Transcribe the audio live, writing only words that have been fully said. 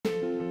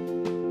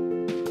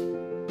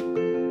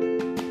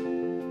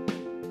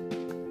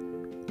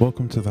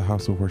Welcome to the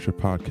House of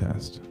Worship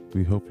podcast.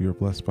 We hope you are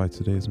blessed by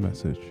today's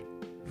message.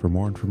 For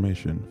more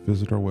information,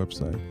 visit our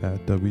website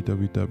at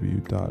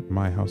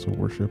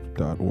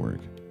www.myhouseofworship.org.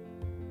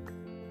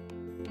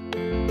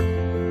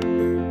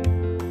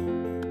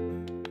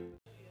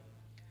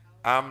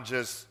 I'm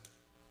just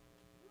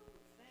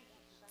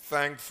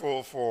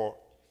thankful for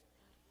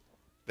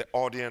the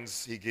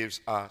audience he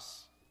gives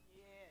us.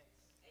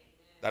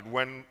 That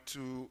when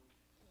two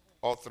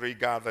or three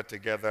gather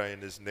together in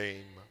his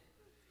name,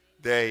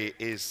 there he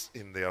is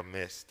in their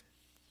midst.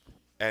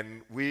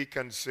 And we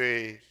can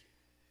say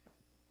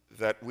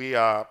that we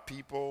are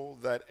people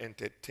that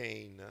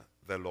entertain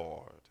the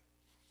Lord.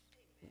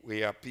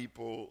 We are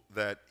people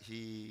that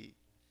he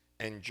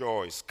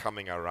enjoys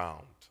coming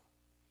around.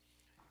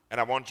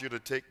 And I want you to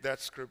take that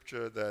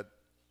scripture that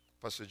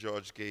Pastor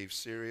George gave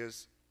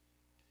serious.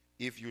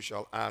 If you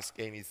shall ask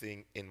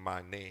anything in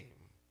my name,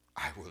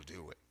 I will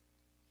do it.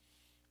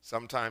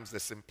 Sometimes the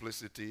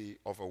simplicity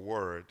of a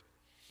word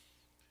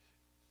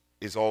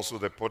is also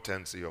the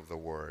potency of the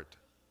word.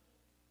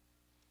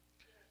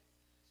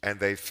 And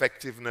the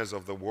effectiveness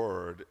of the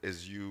word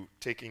is you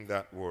taking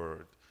that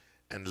word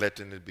and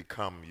letting it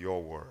become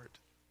your word.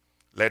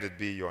 Let it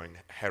be your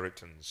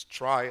inheritance.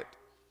 Try it.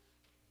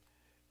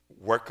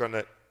 Work on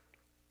it.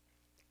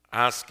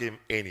 Ask him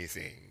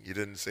anything. You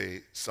didn't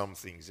say some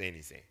things,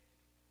 anything.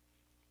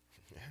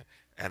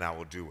 And I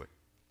will do it.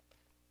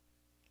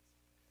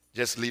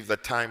 Just leave the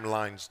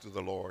timelines to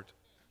the Lord.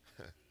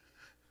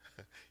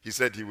 He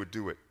said he would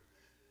do it.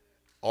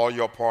 All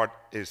your part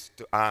is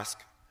to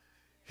ask.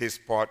 His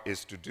part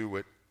is to do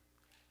it.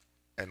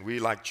 And we,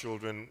 like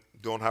children,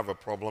 don't have a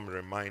problem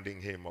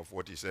reminding him of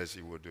what he says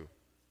he will do.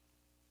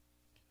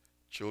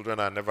 Children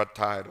are never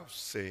tired of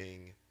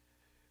saying,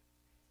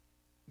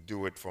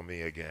 do it for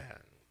me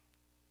again.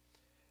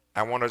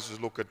 I want us to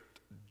look at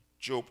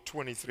Job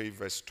 23,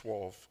 verse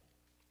 12.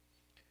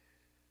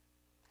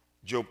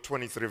 Job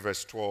 23,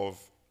 verse 12,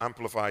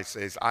 Amplified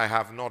says, I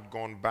have not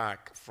gone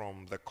back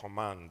from the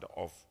command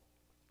of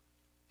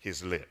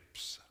his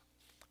lips.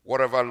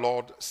 Whatever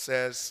Lord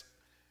says,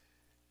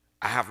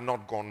 I have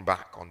not gone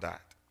back on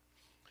that.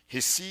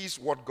 He sees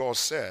what God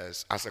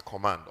says as a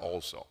command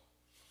also.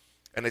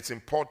 And it's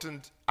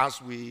important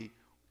as we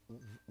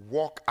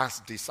walk as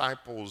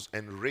disciples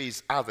and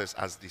raise others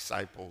as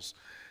disciples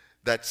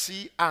that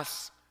see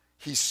as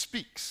he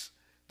speaks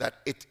that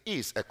it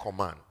is a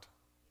command.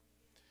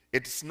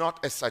 It's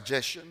not a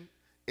suggestion.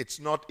 It's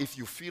not if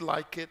you feel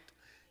like it.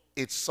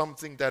 It's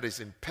something that is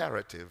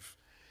imperative.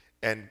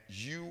 And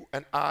you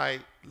and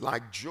I,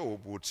 like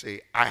Job, would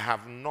say, I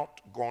have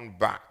not gone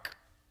back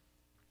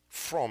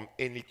from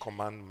any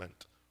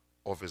commandment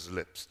of his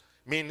lips.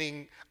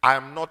 Meaning, I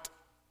am not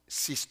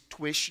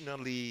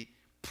situationally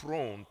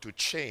prone to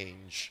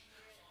change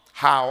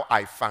how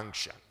I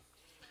function.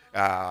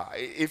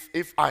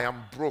 If I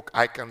am broke,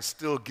 I can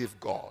still give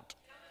God.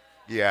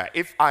 Yeah,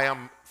 if I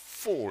am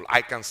full,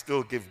 I can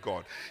still give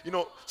God. You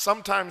know,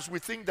 sometimes we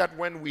think that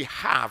when we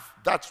have,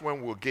 that's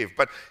when we'll give.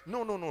 But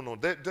no.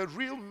 The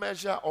real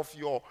measure of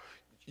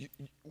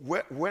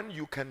when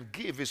you can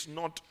give is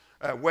not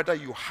whether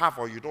you have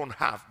or you don't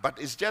have, but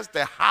it's just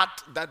the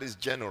heart that is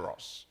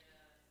generous.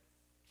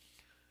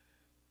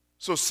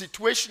 So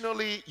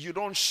situationally, you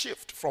don't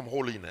shift from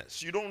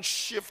holiness. You don't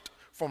shift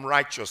from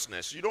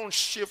righteousness. You don't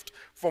shift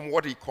from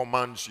what he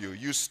commands you.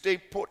 You stay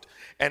put,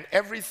 and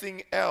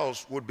everything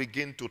else would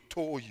begin to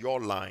toe your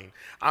line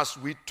as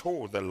we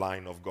toe the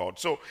line of God.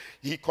 So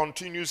he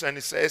continues and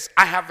he says,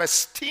 I have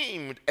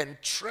esteemed and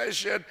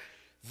treasured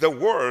the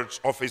words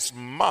of his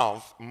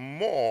mouth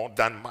more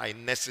than my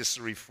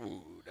necessary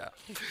food.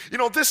 You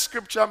know, this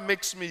scripture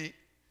makes me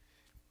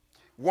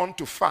want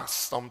to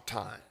fast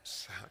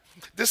sometimes.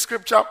 This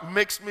scripture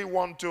makes me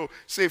want to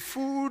say,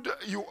 food,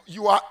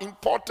 you are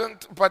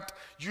important, but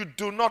you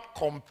do not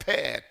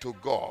compare to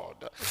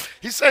God.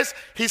 He says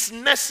his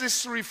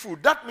necessary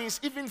food. That means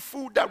even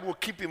food that will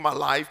keep him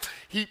alive.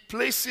 He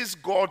places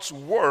God's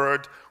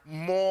word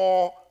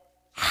more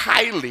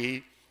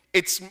highly.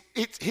 His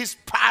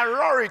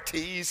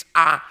priorities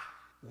are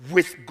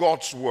with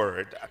God's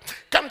word.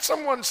 Can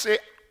someone say,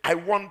 I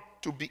want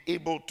to be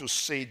able to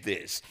say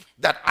this,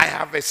 that I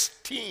have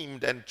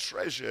esteemed and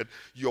treasured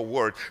your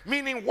word.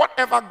 Meaning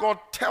whatever God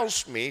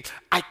tells me,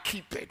 I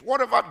keep it.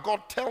 Whatever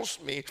God tells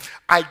me,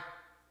 I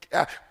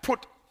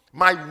put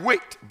my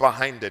weight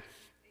behind it.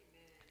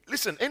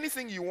 Listen,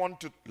 anything you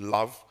want to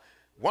love,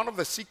 one of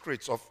the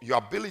secrets of your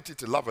ability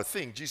to love a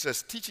thing,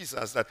 Jesus teaches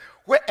us that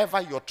wherever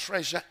your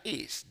treasure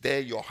is, there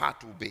your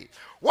heart will be.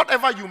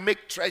 Whatever you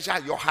make treasure,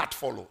 your heart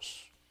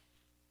follows.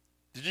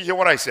 Did you hear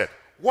what I said?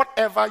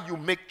 Whatever you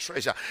make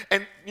treasure.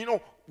 And you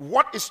know,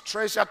 what is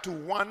treasure to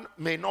one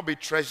may not be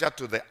treasure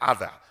to the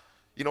other.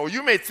 You know,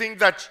 you may think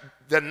that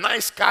the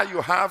nice car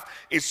you have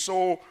is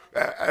so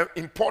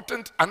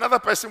important. Another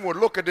person will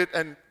look at it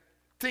and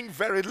think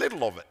very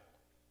little of it.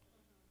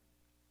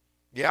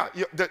 Yeah,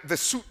 the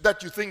suit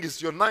that you think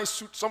is your nice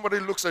suit, somebody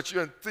looks at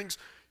you and thinks,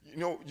 you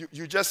know,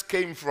 you just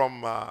came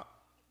from,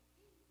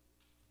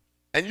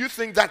 and you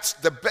think that's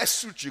the best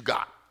suit you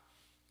got.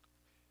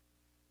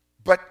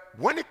 But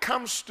when it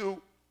comes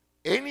to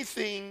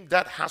anything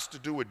that has to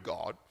do with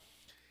God,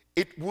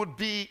 it would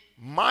be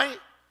my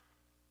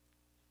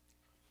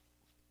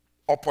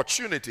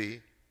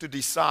opportunity to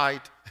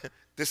decide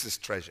this is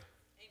treasure.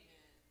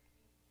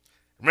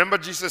 Remember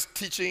Jesus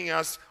teaching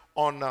us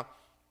on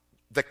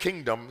the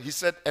kingdom. He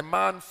said a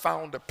man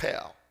found a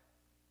pearl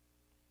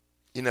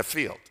in a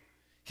field.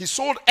 He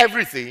sold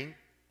everything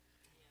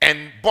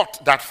and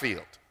bought that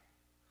field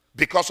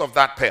because of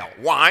that pearl.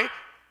 Why?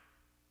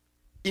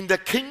 In the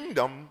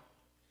kingdom,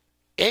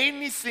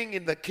 anything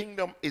in the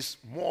kingdom is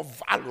more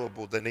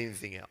valuable than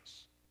anything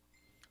else.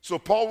 So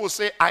Paul will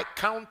say, I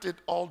count it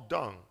all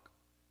dung.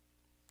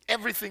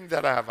 Everything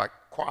that I have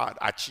acquired,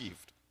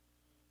 achieved,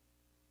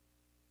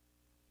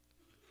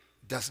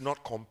 does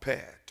not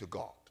compare to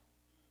God.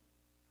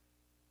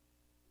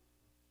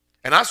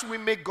 And as we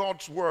make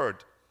God's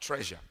word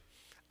treasure,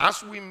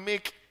 as we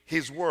make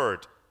his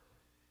word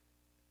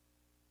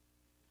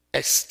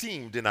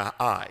esteemed in our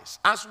eyes,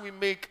 as we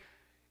make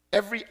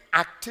every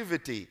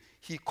activity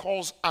he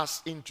calls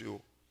us into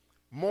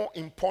more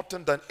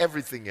important than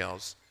everything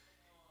else,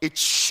 it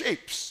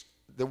shapes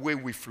the way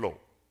we flow.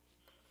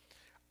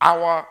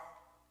 Our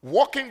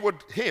walking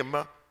with him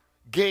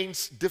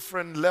gains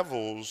different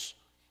levels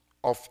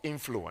of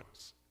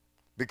influence,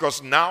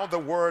 because now the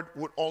word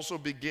would also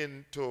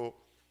begin to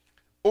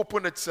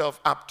open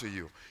itself up to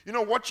you. You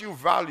know, what you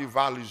value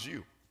values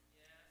you.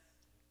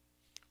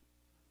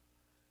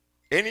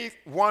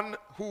 Anyone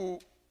who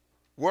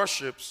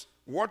worships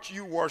what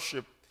you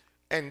worship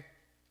and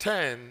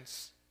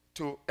tends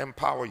to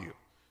empower you.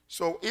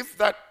 So if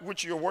that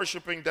which you're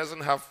worshiping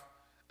doesn't have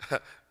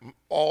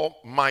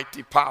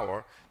almighty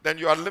power, then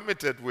you are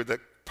limited with the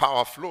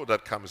power flow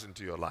that comes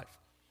into your life.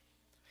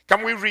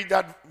 Can we read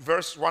that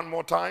verse one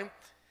more time?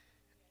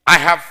 I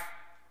have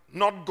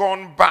not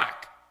gone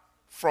back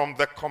from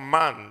the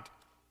command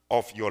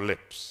of your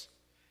lips.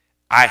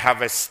 I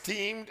have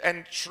esteemed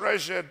and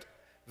treasured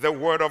the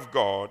word of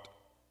God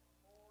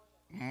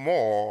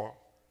more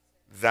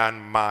than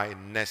my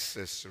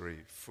necessary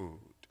food.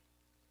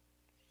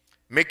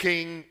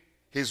 Making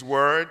his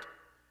word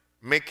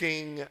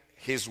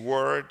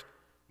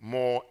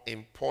more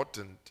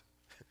important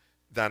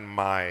than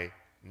my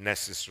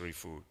necessary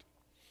food.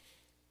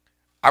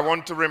 I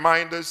want to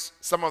remind us,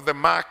 some of the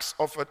marks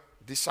of a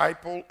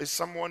disciple is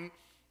someone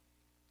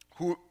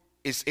who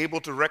is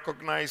able to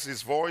recognize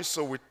his voice.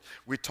 So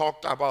we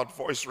talked about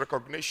voice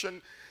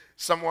recognition.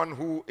 Someone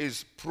who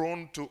is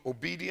prone to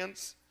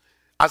obedience.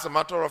 As a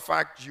matter of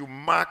fact, you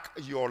mark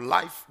your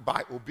life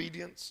by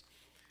obedience.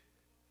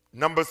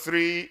 Number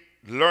 3,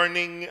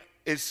 learning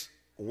is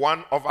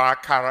one of our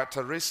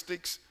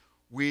characteristics.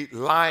 We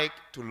like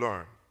to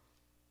learn.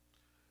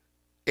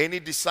 Any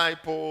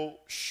disciple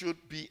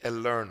should be a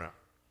learner.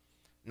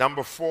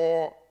 Number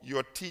 4,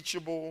 you're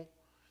teachable.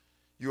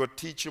 You're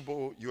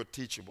teachable. You're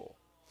teachable.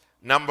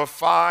 Number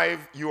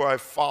 5, you are a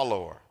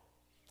follower.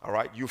 All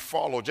right, you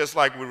follow, just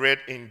like we read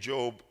in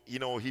Job. You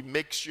know, he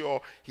makes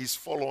sure he's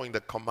following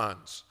the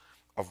commands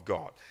of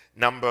God.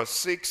 Number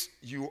 6,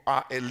 you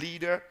are a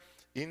leader,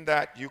 in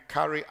that you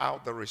carry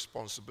out the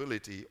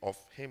responsibility of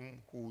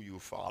him who you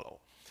follow.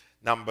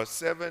 Number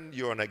 7,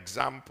 you're an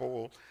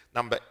example.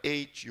 Number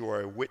 8, you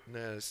are a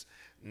witness.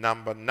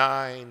 Number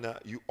 9,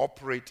 you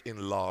operate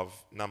in love.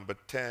 Number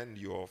 10,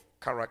 you're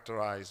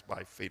characterized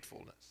by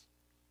faithfulness.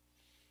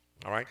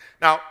 All right,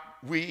 now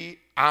we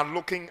are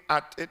looking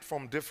at it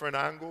from different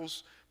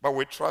angles, but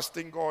we're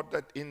trusting God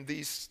that in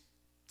these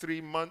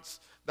 3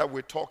 months that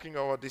we're talking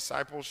about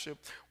discipleship,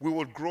 we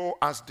will grow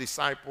as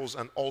disciples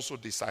and also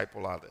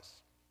disciple others.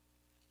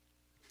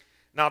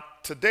 Now,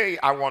 today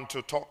I want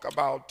to talk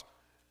about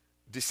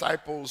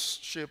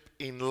discipleship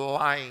in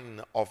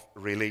line of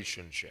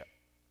relationship.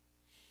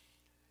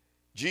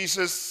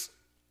 Jesus'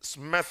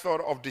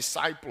 method of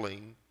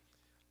discipling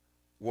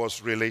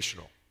was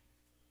relational.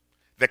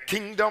 The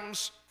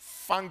kingdom's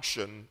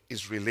function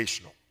is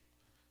relational.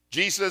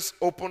 Jesus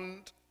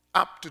opened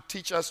up to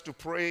teach us to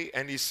pray,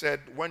 and he said,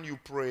 when you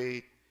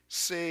pray,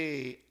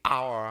 say,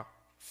 Our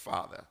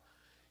Father.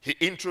 He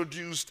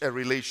introduced a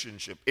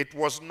relationship. It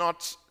was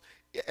not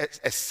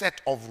a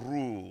set of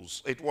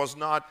rules. It was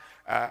not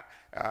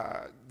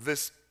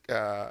this,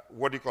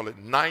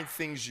 9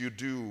 things you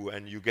do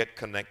and you get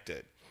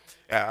connected.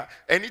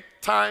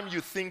 Anytime you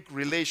think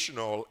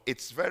relational,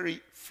 it's very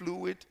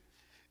fluid.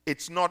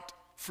 It's not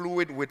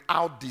fluid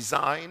without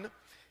design.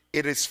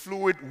 It is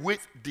fluid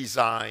with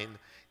design.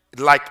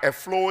 Like a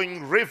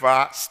flowing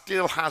river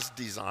still has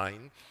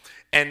design.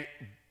 And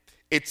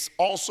it's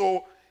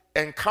also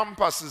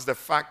encompasses the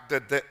fact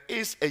that there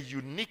is a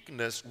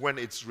uniqueness when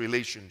it's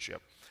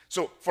relationship.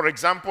 So, for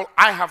example,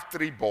 I have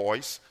 3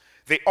 boys.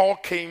 They all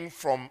came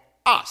from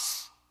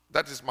us.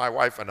 That is my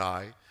wife and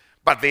I.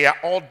 But they are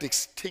all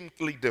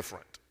distinctly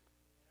different.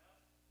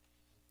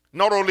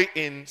 Not only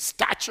in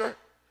stature,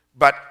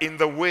 but in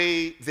the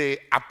way they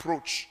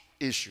approach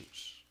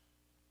issues.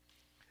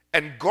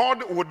 And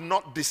God would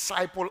not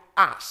disciple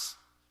us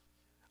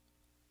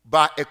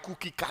by a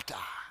cookie cutter.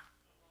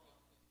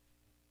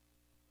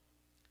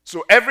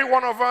 So every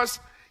one of us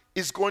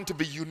is going to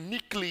be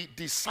uniquely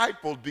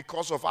discipled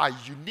because of our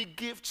unique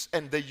gifts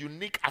and the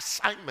unique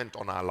assignment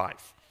on our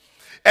life.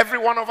 Every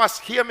one of us,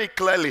 hear me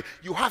clearly,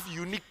 you have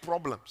unique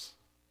problems.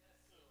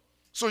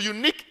 So you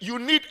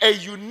need a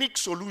unique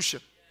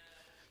solution.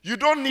 You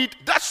don't need,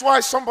 that's why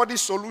somebody's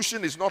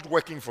solution is not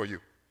working for you.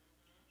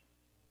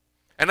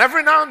 And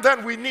every now and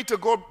then we need to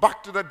go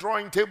back to the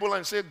drawing table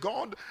and say,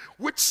 God,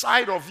 which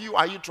side of you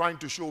are you trying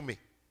to show me?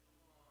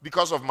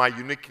 Because of my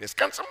uniqueness.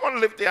 Can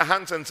someone lift their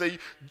hands and say,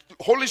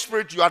 Holy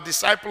Spirit, you are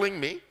discipling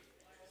me.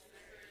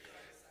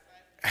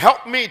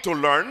 Help me to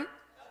learn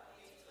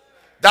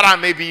that I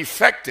may be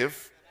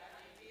effective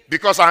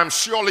because I am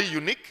surely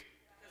unique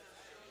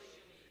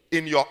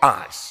in your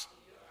eyes.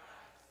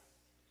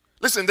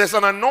 Listen, there's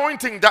an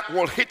anointing that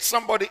will hit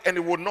somebody and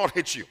it will not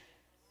hit you.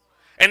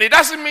 And it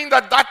doesn't mean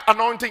that that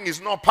anointing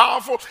is not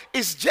powerful.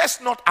 It's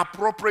just not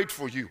appropriate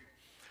for you.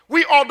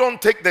 We all don't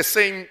take the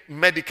same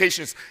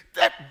medications.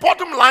 The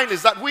bottom line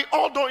is that we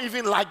all don't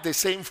even like the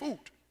same food.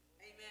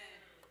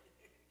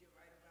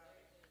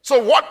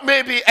 So what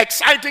may be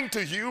exciting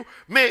to you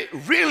may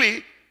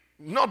really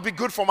not be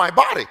good for my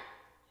body.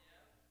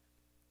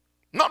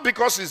 Not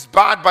because it's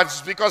bad, but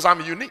it's because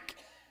I'm unique.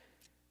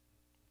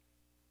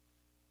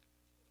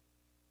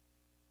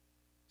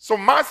 So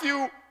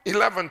Matthew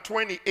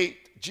 11:28,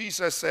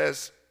 Jesus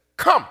says,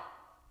 come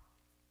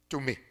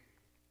to me.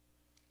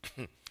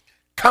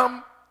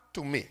 Come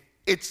to me.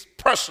 It's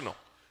personal.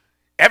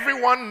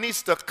 Everyone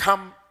needs to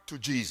come to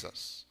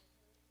Jesus.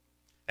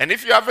 And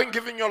if you haven't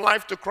given your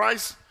life to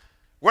Christ,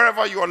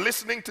 wherever you are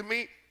listening to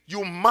me,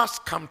 you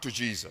must come to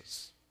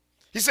Jesus.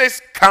 He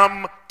says,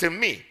 come to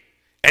me.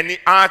 And he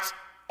adds,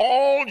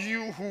 all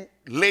you who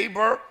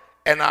labor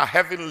and are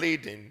heavy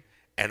laden,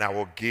 and I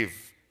will give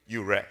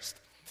you rest.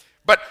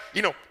 But,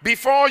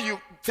 before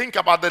you think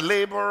about the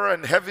labor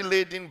and heavy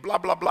laden, blah,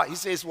 blah, blah, he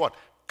says what?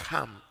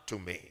 Come to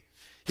me.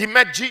 He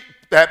met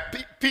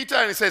Peter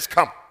and he says,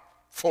 come,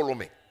 follow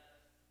me.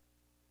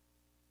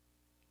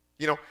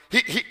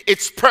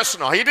 It's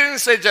personal. He didn't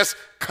say just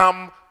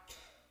come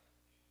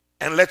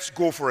and let's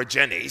go for a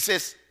journey. He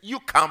says, you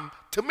come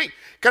to me.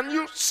 Can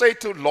you say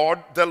to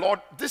the Lord,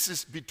 this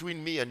is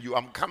between me and you.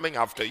 I'm coming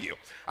after you.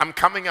 I'm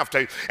coming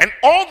after you. And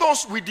all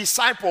those we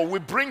disciple, we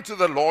bring to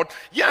the Lord.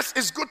 Yes,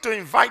 it's good to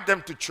invite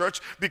them to church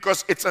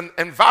because it's an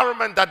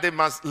environment that they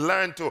must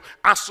learn to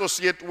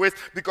associate with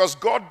because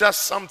God does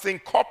something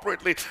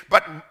corporately,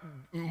 but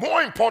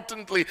more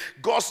importantly,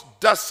 God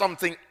does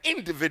something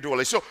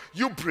individually. So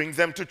you bring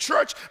them to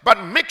church,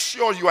 but make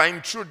sure you are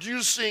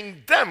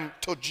introducing them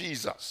to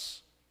Jesus.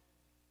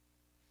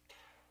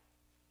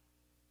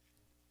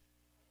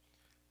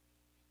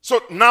 So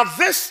now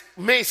this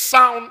may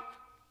sound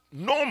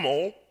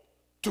normal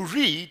to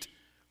read,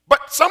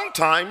 but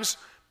sometimes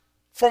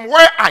from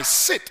where I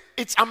sit,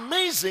 it's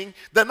amazing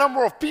the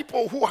number of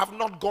people who have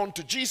not gone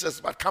to Jesus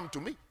but come to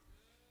me.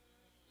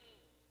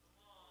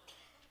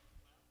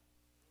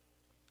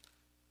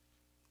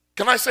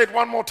 Can I say it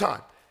one more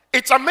time?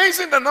 It's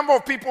amazing the number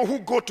of people who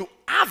go to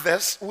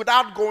others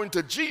without going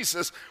to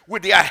Jesus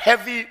with their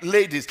heavy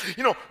ladies.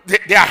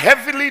 They are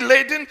heavily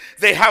laden.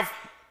 They have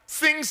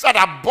things that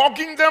are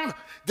bogging them.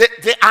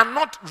 They are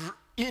not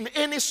in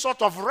any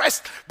sort of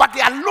rest, but they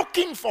are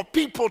looking for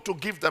people to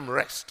give them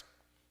rest.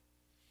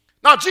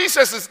 Now,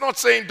 Jesus is not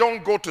saying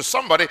don't go to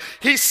somebody.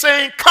 He's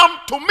saying come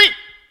to me.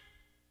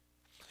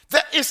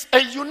 There is a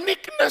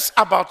uniqueness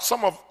about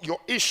some of your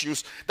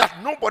issues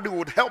that nobody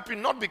would help you,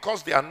 not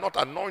because they are not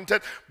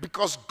anointed,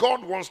 because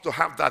God wants to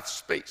have that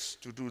space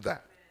to do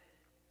that.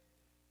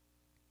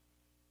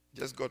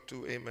 Just got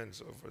 2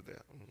 amens over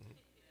there.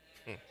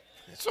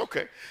 It's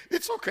okay.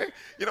 It's okay.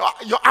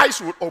 Your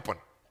eyes will open.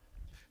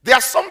 There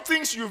are some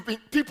things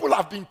people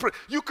have been praying.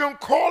 You can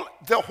call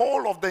the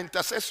whole of the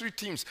intercessory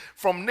teams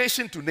from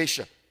nation to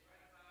nation.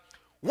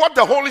 What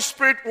the Holy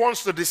Spirit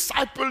wants to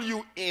disciple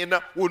you in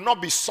will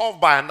not be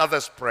solved by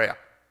another's prayer.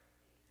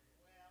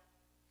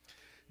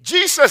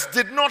 Jesus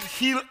did not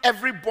heal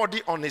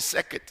everybody on his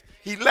circuit.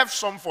 He left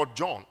some for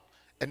John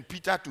and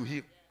Peter to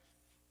heal.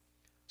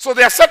 So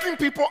there are certain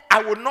people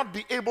I will not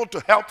be able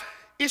to help.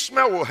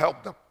 Ishmael will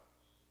help them.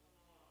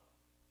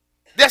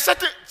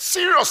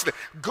 Seriously,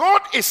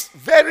 God is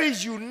very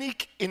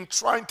unique in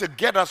trying to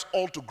get us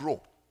all to grow.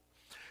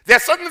 There are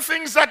certain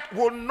things that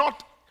will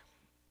not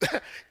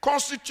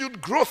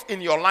constitute growth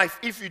in your life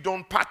if you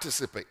don't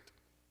participate.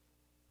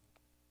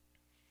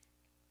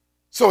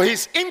 So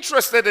he's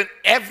interested in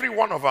every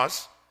one of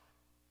us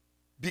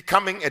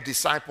becoming a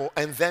disciple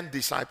and then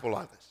disciple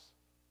others.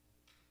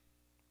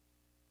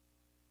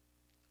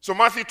 So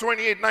Matthew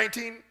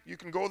 28:19, you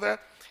can go there.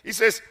 He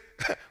says,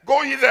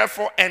 go ye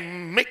therefore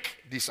and make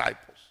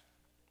disciples.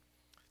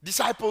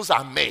 Disciples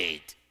are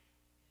made.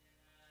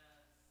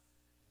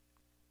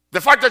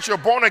 The fact that you're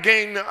born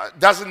again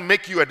doesn't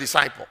make you a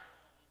disciple.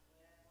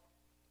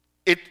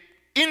 It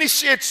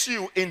initiates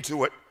you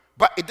into it,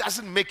 but it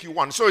doesn't make you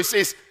one. So it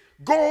says,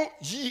 go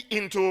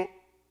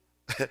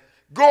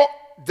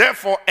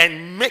therefore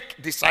and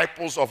make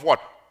disciples of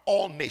what?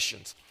 All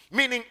nations.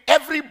 Meaning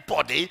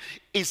everybody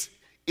is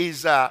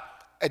a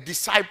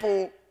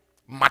disciple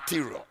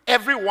material.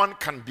 Everyone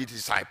can be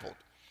discipled.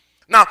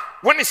 Now,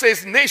 when it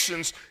says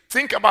nations,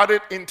 think about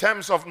it in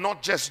terms of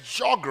not just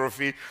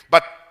geography,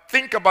 but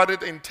think about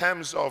it in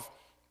terms of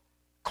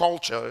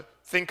culture.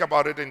 Think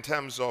about it in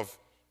terms of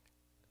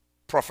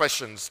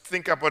professions.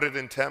 Think about it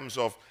in terms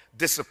of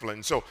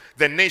discipline. So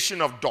the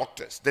nation of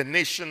doctors, the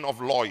nation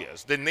of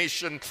lawyers, the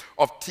nation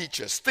of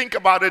teachers. Think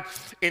about it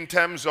in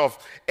terms of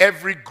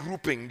every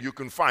grouping you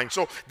can find.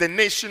 So the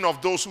nation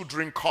of those who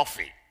drink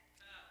coffee.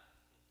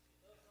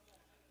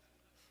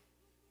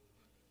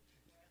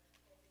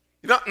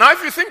 You know, now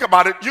if you think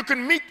about it, you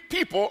can meet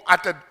people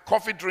at a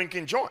coffee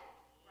drinking joint.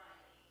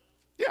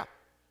 Yeah.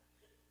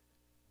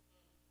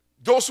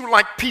 Those who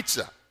like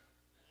pizza.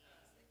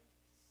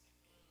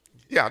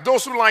 Yeah,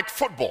 those who like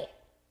football.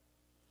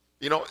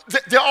 You know,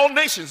 they're all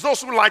nations.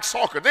 Those who like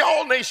soccer, they're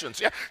all nations.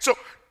 Yeah. So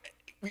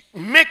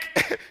make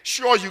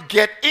sure you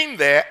get in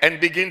there and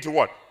begin to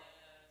what?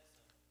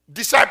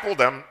 Disciple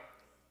them.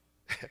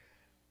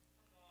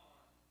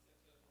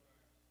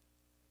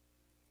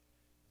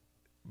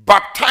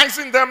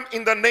 Baptizing them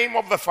in the name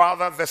of the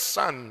Father, the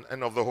Son,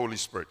 and of the Holy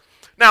Spirit.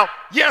 Now,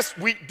 yes,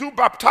 we do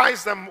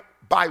baptize them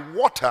by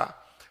water,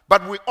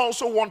 but we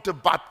also want to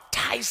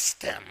baptize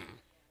them.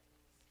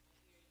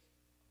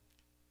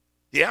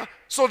 Yeah?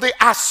 So they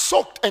are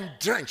soaked and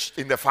drenched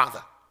in the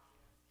Father.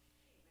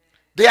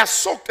 They are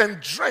soaked and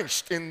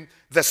drenched in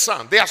the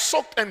Son. They are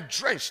soaked and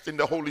drenched in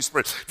the Holy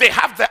Spirit. They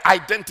have the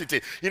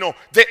identity. You know,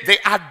 they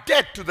are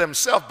dead to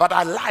themselves, but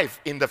alive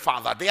in the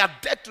Father. They are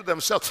dead to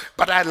themselves,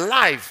 but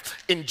alive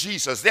in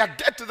Jesus. They are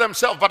dead to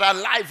themselves, but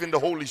alive in the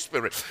Holy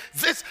Spirit.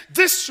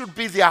 This should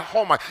be their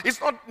hallmark. It's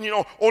not, you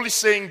know, only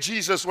saying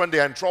Jesus when they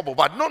are in trouble,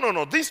 but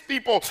no. These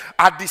people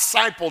are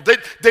disciples.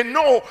 They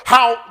know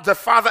how the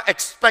Father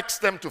expects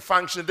them to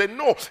function. They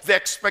know the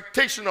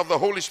expectation of the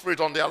Holy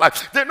Spirit on their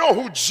life. They know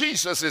who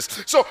Jesus is.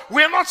 So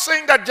we're not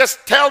saying that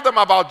just tell them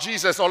about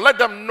Jesus or let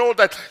them know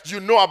that you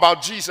know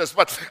about Jesus.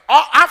 But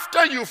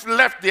after you've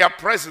left their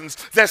presence,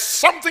 there's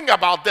something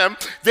about them.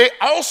 They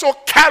also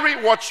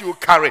carry what you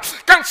carry.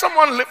 Can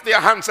someone lift their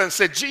hands and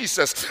say,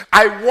 Jesus,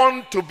 I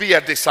want to be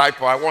a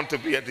disciple. I want to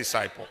be a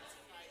disciple.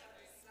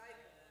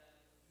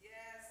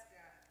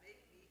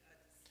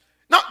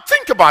 Now,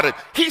 think about it.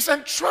 He's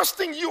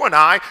entrusting you and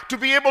I to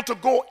be able to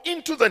go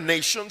into the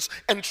nations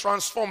and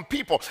transform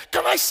people.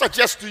 Can I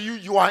suggest to you,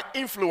 you are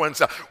an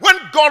influencer. When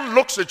God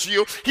looks at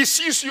you, he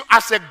sees you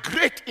as a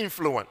great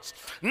influence.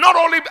 Not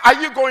only are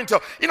you going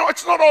to, you know,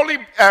 it's not only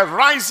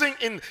rising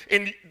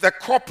in the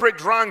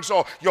corporate ranks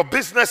or your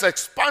business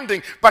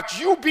expanding, but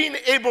you being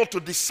able to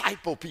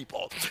disciple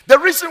people. The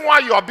reason why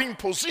you are being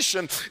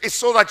positioned is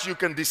so that you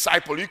can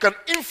disciple. You can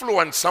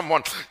influence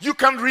someone. You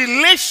can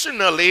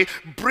relationally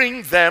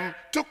bring them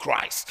to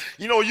Christ.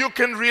 You know, you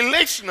can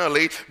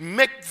relationally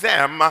make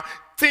them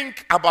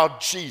think about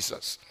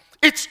Jesus.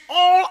 It's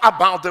all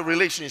about the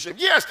relationship.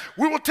 Yes,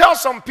 we will tell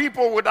some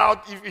people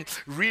without even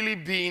really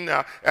being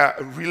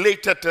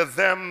related to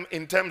them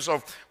in terms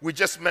of we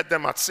just met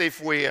them at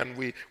Safeway and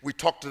we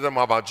talked to them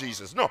about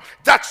Jesus. No,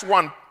 that's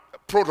one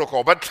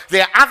protocol, but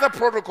there are other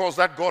protocols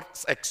that God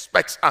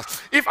expects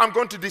us. If I'm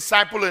going to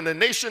disciple in a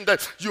nation,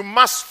 that you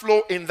must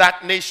flow in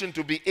that nation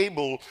to be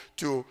able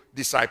to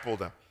disciple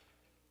them.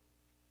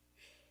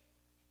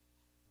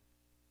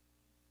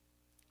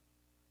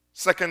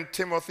 2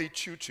 Timothy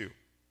 2:2.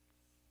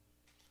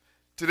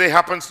 Today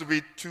happens to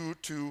be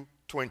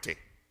 2:20.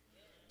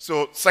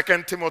 So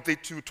 2 Timothy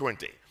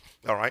 2:20.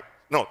 All right?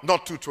 No,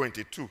 not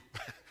 2:20,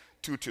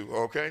 2:2,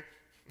 okay?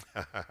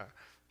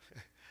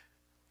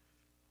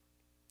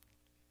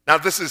 Now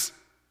this is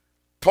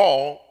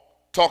Paul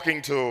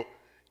talking to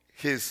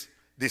his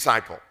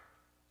disciple.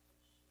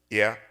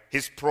 Yeah,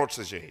 his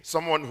protege,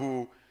 someone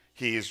who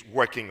he is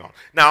working on.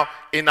 Now,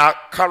 in our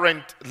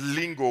current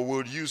lingo,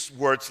 we'll use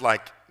words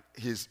like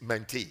his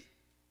mentee.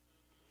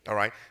 All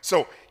right?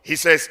 So he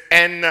says,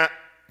 and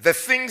the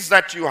things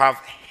that you have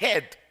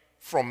heard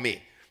from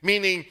me.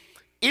 Meaning,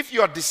 if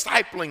you are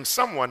discipling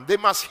someone, they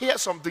must hear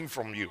something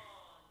from you.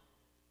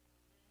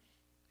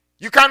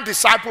 You can't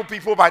disciple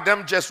people by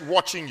them just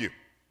watching you.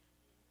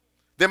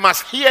 They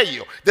must hear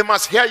you. They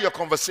must hear your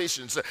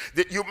conversations.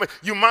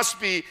 You must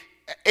be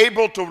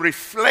able to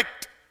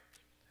reflect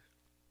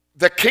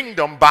the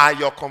kingdom by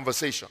your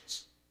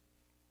conversations.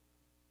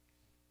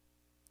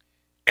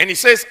 And he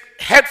says,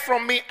 heard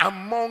from me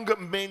among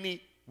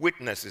many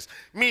witnesses.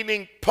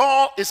 Meaning,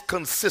 Paul is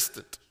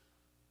consistent.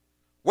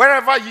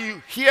 Wherever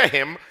you hear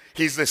him,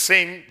 he's the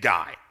same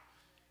guy.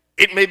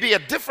 It may be a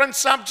different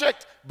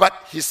subject, but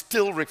he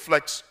still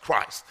reflects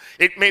Christ.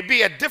 It may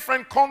be a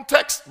different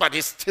context, but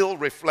he's still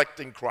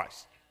reflecting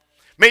Christ.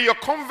 May your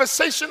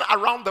conversation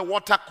around the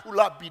water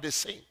cooler be the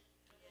same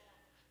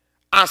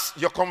as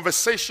your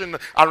conversation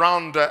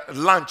around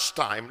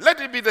lunchtime. Let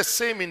it be the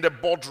same in the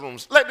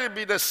boardrooms. Let it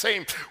be the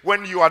same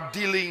when you are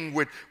dealing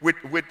with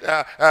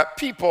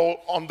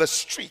people on the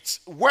streets.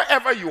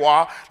 Wherever you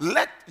are,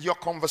 let your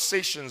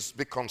conversations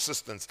be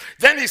consistent.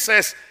 Then he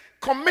says,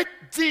 commit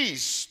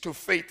these to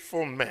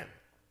faithful men.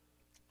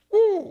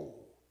 Ooh.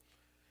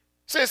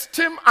 Says,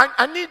 Tim,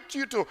 I need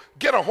you to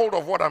get a hold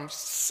of what I'm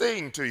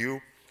saying to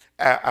you.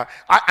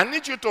 I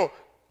need you to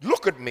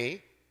look at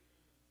me,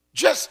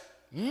 just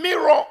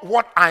mirror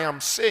what I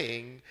am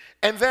saying,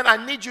 and then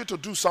I need you to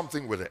do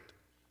something with it.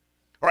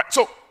 All right,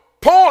 so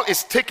Paul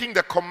is taking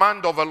the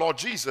command of the Lord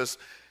Jesus,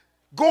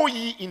 go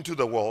ye into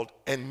the world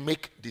and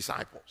make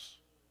disciples.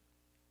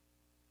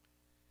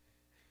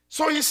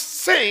 So he's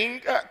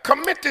saying,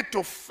 committed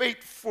to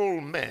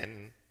faithful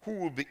men who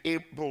will be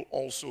able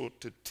also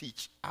to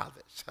teach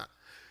others.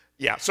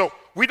 Yeah, so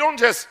we don't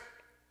just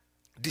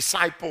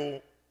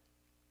disciple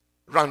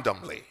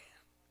randomly.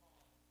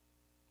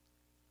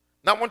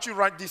 Now I want you to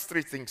write these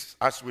three things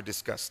as we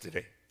discuss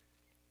today.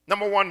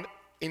 Number one,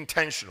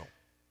 intentional.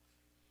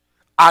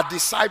 Our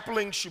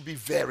discipling should be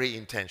very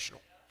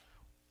intentional.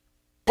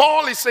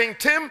 Paul is saying,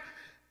 Tim,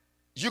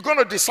 you're going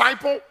to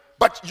disciple,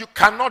 but you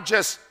cannot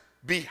just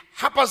be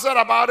haphazard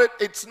about it.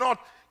 It's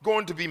not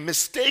going to be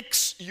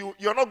mistakes.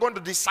 You're not going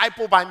to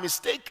disciple by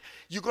mistake.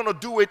 You're going to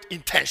do it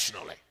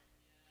intentionally.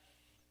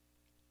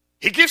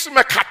 He gives him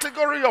a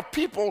category of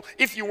people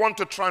if you want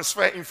to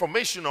transfer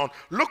information on.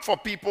 Look for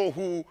people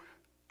who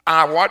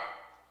are what?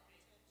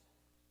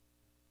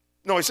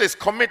 No, it says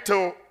commit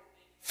to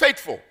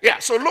faithful. Yeah,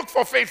 so look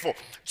for faithful.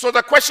 So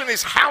the question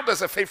is, how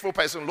does a faithful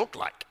person look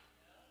like?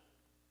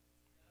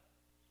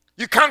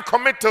 You can't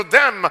commit to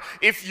them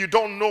if you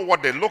don't know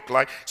what they look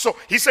like. So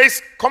he says,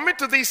 commit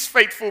to these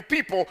faithful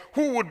people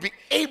who would be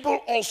able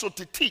also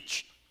to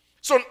teach.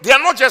 So they are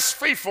not just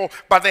faithful,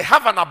 but they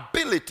have an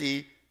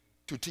ability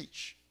to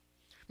teach.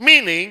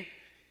 Meaning,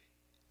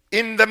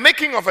 in the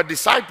making of a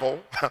disciple,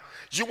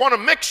 you want to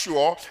make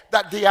sure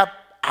that they are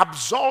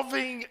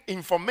absorbing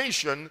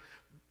information,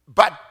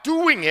 but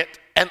doing it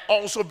and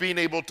also being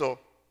able to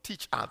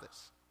teach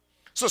others.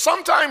 So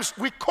sometimes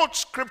we quote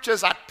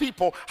scriptures at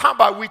people. How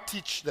about we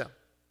teach them?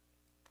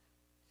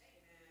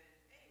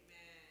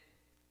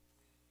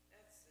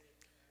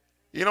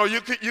 You know,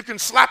 you can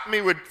slap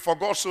me with "For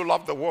God so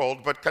loved the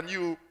world," but can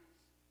you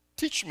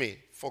teach me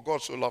 "For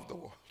God so loved the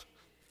world"?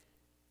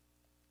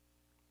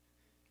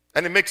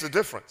 And it makes a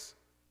difference.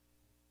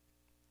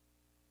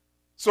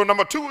 So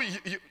number two,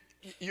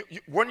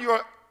 when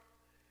you're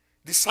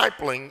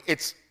discipling,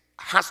 it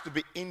has to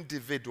be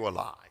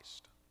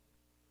individualized.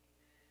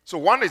 So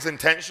one is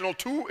intentional,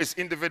 two is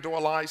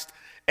individualized,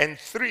 and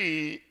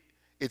three,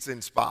 it's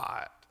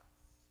inspired.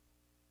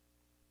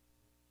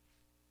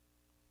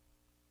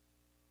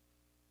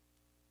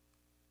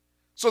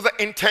 So the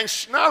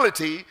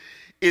intentionality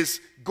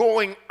is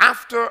going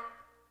after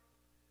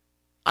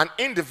an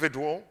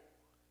individual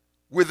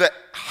with a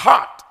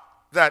heart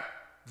that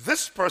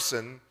this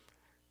person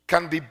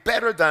can be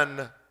better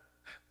than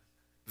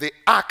they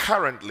are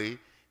currently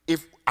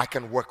if I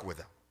can work with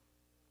them.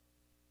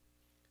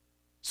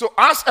 So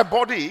as a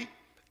body,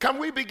 can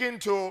we begin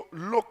to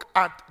look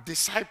at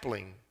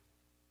discipling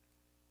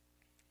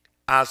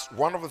as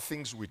one of the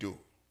things we do?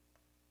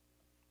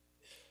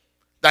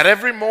 That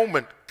every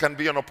moment can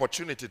be an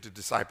opportunity to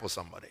disciple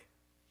somebody.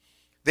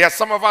 There are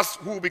some of us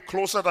who will be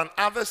closer than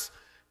others,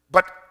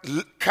 but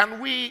can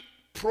we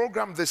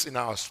program this in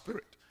our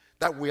spirit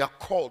that we are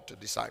called to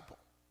disciple?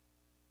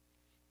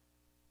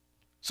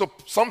 So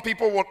some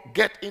people will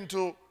get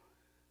into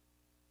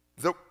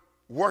the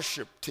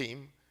worship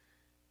team,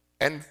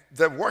 and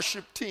the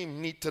worship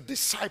team need to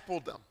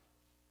disciple them.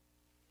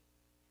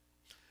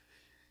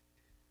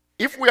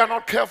 If we are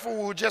not careful,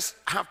 we'll just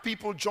have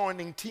people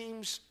joining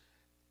teams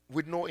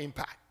with no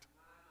impact.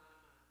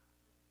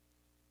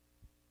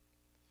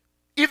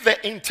 If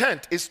the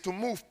intent is to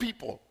move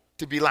people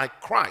to be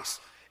like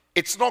Christ,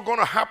 it's not going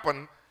to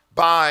happen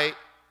by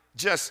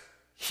just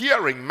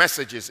hearing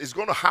messages. It's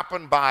going to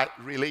happen by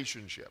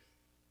relationship.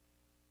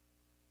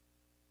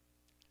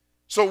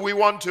 So we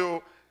want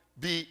to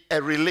be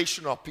a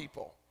relational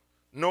people.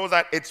 Know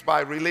that it's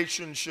by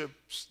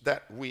relationships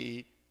that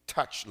we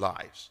touch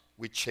lives,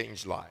 we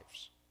change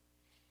lives.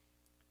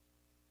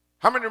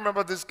 How many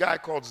remember this guy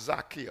called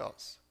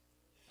Zacchaeus?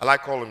 I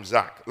like to call him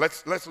Zach.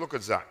 Let's look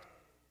at Zach.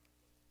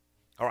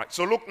 All right,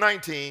 so Luke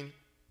 19,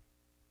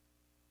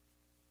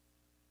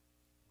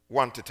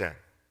 1 to 10.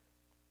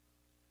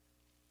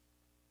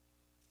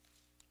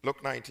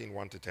 Luke 19,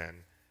 1 to 10.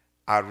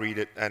 I'll read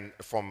it and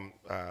from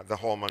the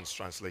Holman's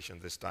translation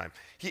this time.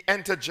 He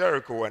entered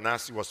Jericho, and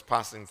as he was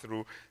passing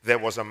through, there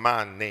was a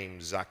man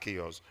named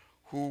Zacchaeus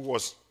who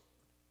was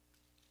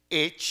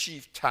a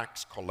chief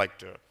tax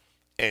collector,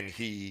 and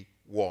he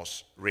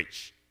was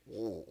rich.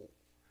 Whoa.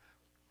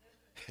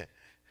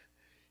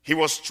 He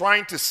was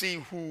trying to see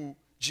who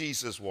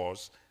Jesus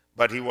was,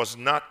 but he was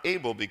not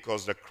able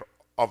because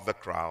of the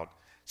crowd,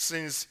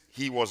 since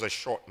he was a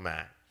short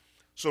man.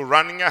 So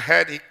running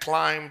ahead, he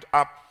climbed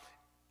up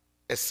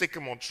a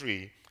sycamore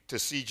tree to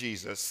see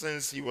Jesus,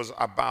 since he was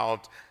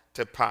about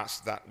to pass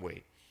that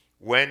way.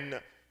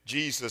 When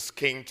Jesus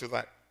came to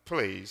that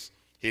place,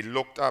 he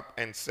looked up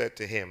and said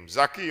to him,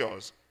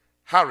 Zacchaeus,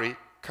 hurry,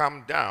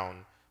 come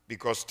down,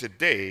 because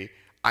today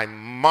I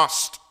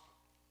must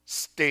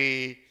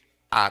stay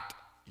at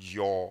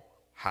your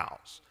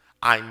house.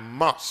 I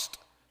must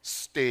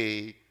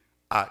stay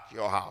at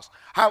your house.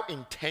 How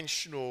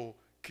intentional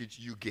could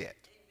you get?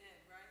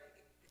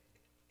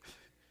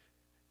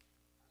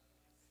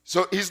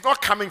 So he's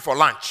not coming for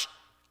lunch.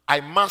 I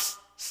must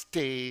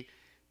stay.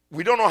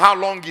 We don't know how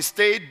long he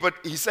stayed, but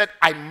he said,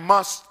 I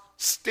must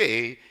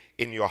stay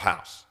in your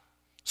house.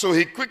 So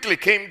he quickly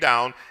came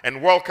down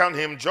and welcomed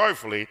him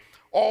joyfully.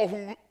 All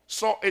who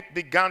saw it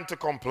began to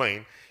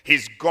complain,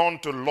 he's gone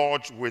to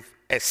lodge with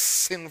a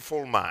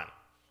sinful man.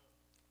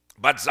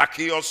 But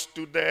Zacchaeus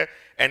stood there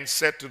and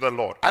said to the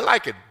Lord, I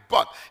like it,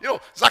 but,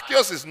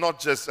 Zacchaeus is not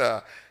just,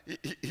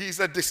 he's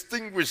a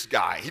distinguished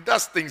guy. He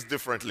does things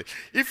differently.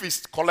 If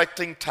he's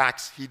collecting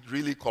tax, he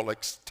really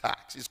collects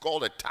tax. He's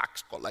called a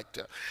tax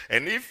collector.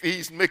 And if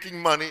he's making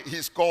money,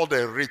 he's called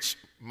a rich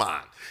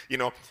man.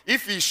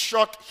 If he's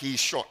short, he's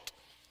short.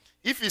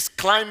 If he's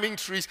climbing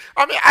trees,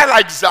 I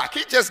like Zach.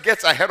 He just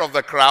gets ahead of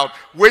the crowd,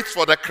 waits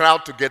for the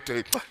crowd to get to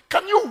him.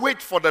 Can you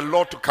wait for the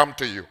Lord to come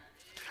to you?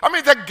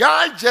 The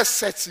guy just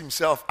sets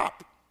himself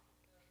up.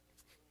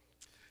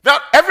 Now,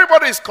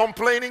 everybody is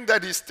complaining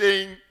that he's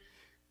staying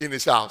in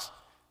his house.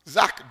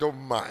 Zach don't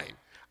mind.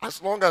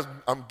 As long as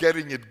I'm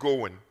getting it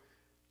going,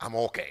 I'm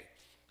okay.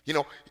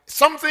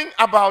 Something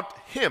about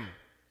him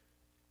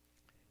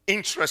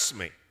interests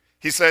me.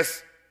 He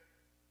says,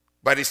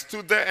 but he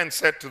stood there and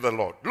said to the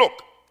Lord, look,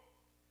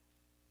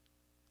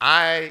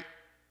 I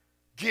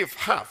give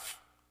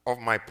half of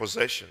my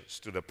possessions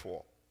to the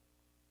poor.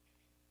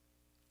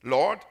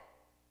 Lord,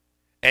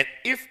 and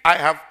if I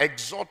have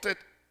extorted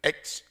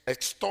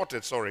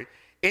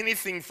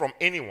anything from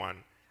anyone,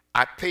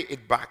 I pay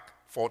it back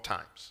 4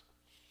 times.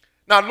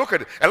 Now look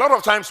at it. A lot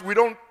of times we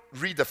don't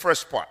read the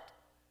first part.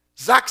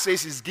 Zach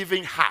says he's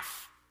giving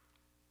half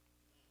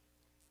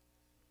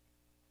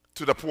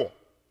to the poor.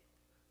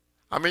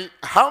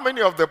 How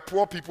many of the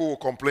poor people will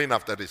complain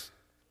after this?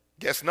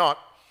 Guess not.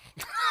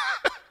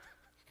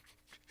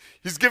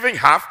 He's giving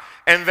half,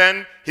 and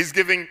then he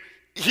didn't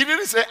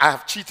say I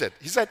have cheated.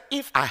 He said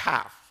if I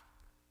have.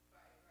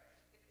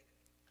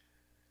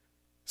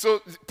 So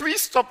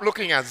please stop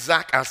looking at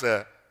Zach as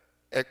a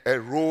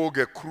rogue,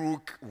 a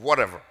crook,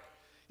 whatever.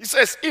 He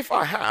says, if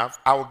I have,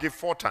 I will give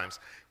 4 times.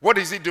 What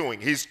is he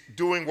doing? He's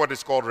doing what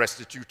is called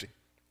restituting.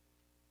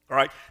 All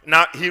right?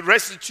 Now, he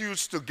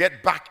restitutes to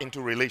get back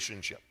into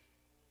relationship.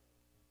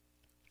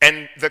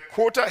 And the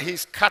quota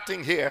he's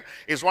cutting here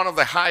is one of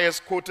the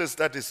highest quotas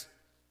that is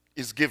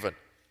given.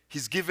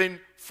 He's giving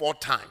 4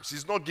 times.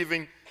 He's not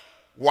giving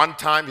 1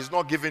 time. He's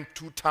not giving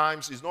 2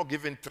 times. He's not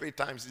giving 3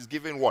 times. He's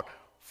giving what?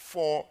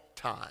 4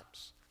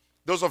 times.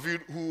 Those of you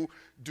who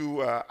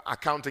do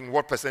accounting,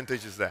 what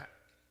percentage is that?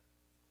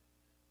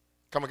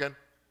 Come again?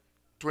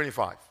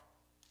 25.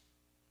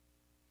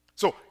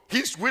 So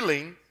he's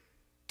willing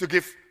to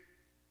give.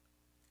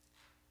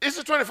 Is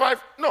it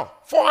 25? No,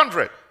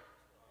 400.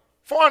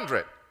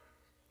 400.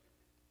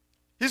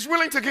 He's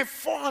willing to give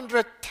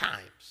 400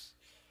 times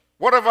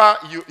whatever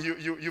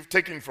you've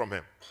taken from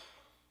him.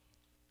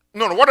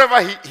 No,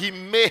 whatever he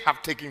may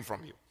have taken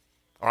from you.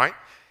 All right?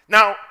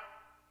 Now,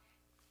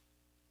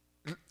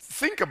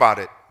 think about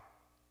it.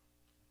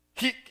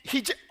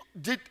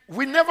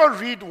 We never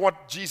read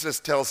what Jesus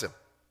tells him.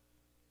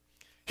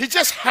 He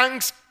just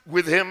hangs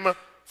with him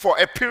for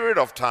a period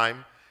of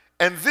time,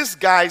 and this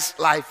guy's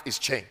life is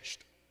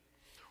changed.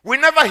 We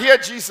never hear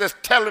Jesus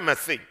tell him a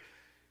thing.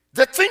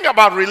 The thing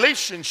about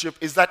relationship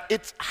is that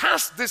it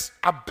has this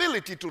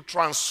ability to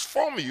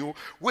transform you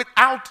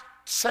without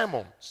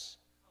sermons.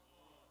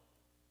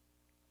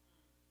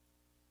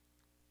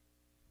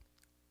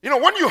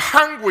 When you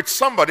hang with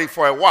somebody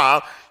for a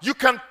while, you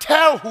can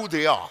tell who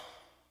they are.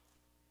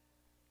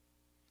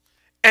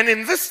 And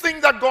in this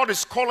thing that God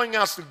is calling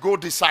us to go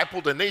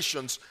disciple the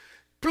nations,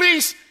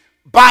 please,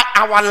 by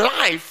our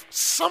life,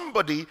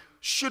 somebody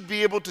should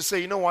be able to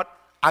say, you know what?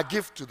 I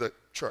give to the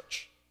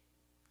church.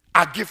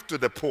 I give to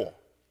the poor.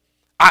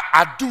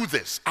 I do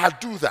this. I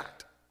do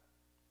that.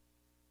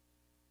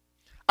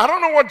 I don't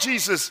know what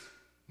Jesus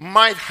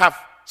might have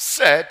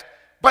said,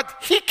 but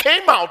he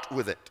came out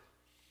with it.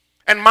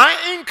 And my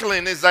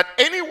inkling is that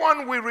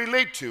anyone we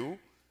relate to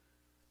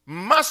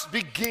must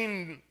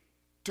begin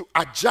to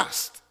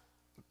adjust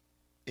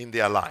in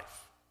their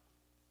life.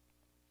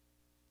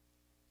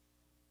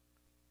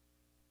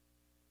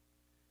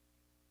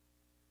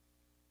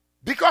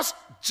 Because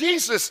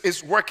Jesus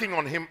is working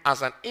on him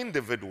as an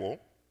individual,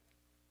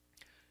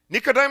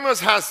 Nicodemus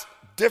has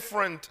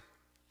different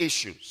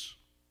issues.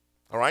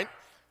 All right?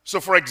 So,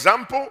 for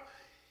example,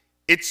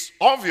 it's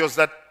obvious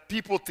that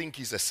people think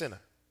he's a sinner.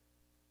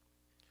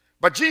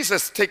 But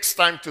Jesus takes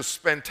time to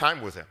spend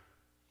time with him.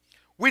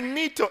 We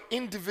need to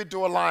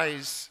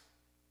individualize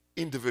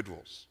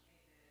individuals.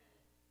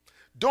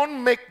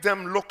 Don't make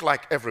them look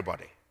like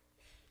everybody.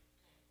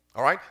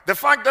 All right? The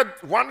fact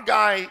that one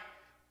guy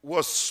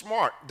was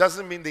smart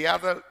doesn't mean the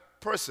other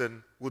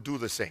person will do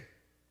the same.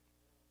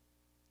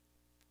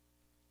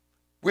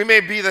 We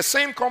may be the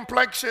same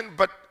complexion,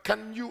 but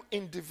can you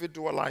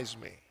individualize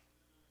me?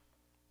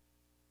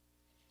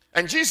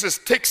 And Jesus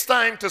takes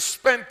time to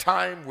spend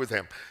time with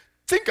him.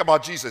 Think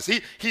about Jesus.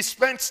 He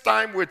spends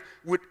time with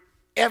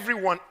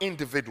everyone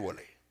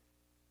individually.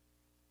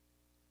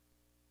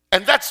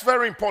 And that's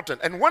very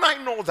important. And when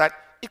I know that,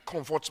 it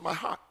comforts my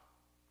heart.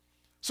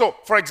 So,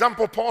 for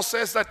example, Paul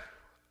says that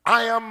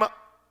I am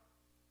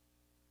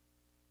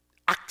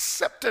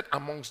accepted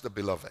amongst the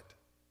beloved.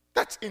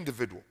 That's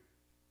individual.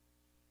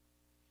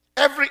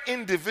 Every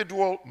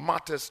individual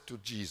matters to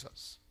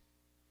Jesus.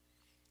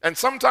 And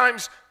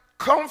sometimes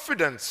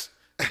confidence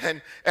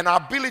and our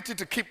ability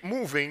to keep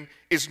moving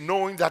is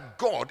knowing that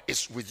God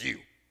is with you.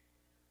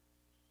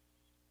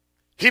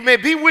 He may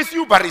be with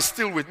you, but he's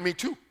still with me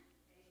too.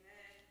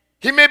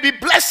 He may be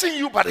blessing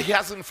you, but he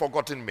hasn't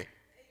forgotten me.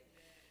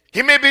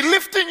 He may be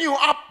lifting you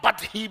up,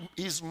 but he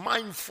is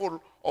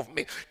mindful of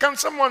me. Can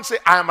someone say,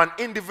 I am an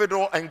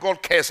individual and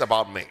God cares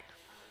about me?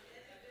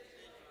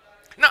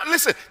 Now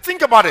listen,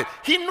 think about it.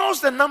 He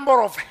knows the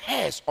number of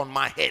hairs on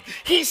my head.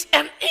 He's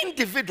an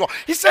individual.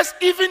 He says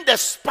even the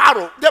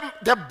sparrow,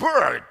 the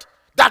bird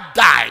that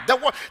died,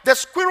 the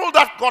squirrel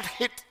that got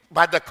hit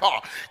by the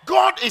car.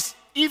 God is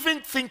even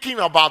thinking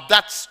about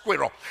that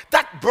squirrel,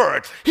 that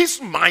bird.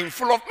 He's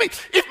mindful of me.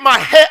 If my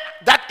hair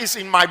that is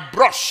in my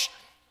brush,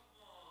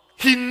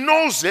 he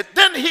knows it,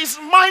 then he's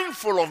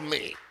mindful of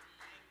me.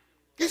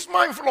 He's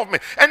mindful of me.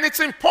 And it's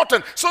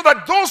important so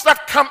that those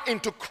that come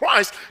into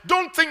Christ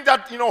don't think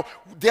that,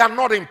 they are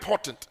not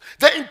important.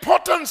 The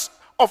importance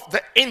of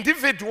the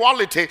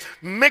individuality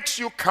makes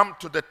you come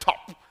to the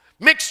top,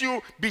 makes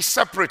you be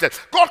separated.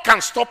 God can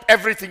stop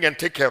everything and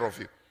take care of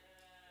you.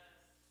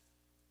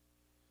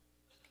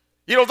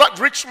 That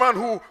rich man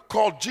who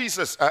called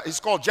Jesus, he's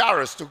called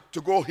Jairus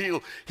to go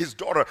heal his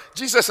daughter.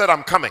 Jesus said,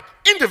 I'm coming.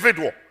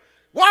 Individual.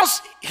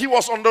 Whilst he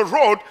was on the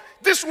road,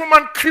 this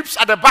woman creeps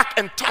at the back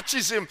and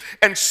touches him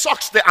and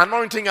sucks the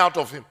anointing out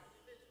of him.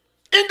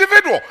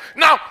 Individual.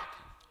 Now,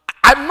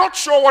 I'm not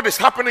sure what is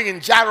happening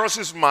in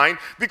Jairus' mind,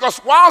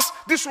 because whilst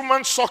this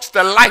woman sucks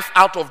the life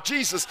out of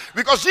Jesus,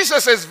 because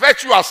Jesus says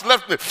virtue has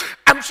left me,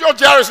 I'm sure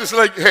Jairus is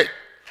like, hey,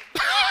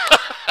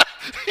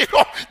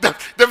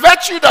 the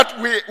virtue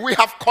that we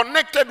have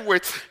connected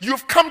with,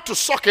 you've come to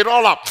suck it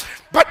all up.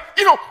 But,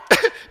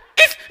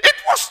 it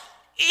was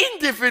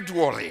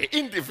individually.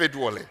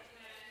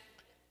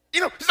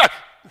 It's like,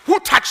 who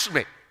touched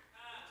me?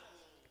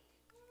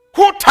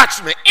 Who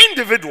touched me?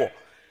 Individual.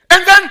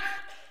 And then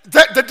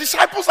the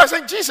disciples are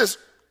saying, Jesus,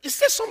 is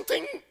there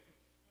something?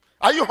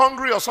 Are you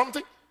hungry or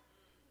something?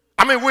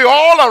 I mean, we're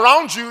all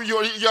around you.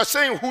 You're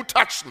saying, who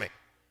touched me?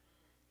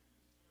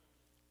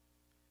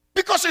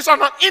 Because it's on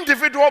an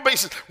individual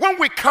basis. When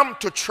we come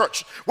to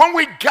church, when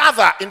we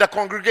gather in the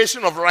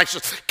congregation of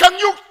righteous, can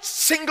you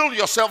single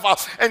yourself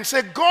out and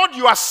say, God,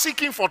 you are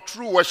seeking for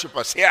true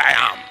worshipers. Here I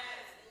am.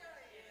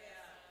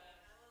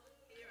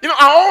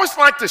 I always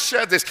like to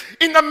share this.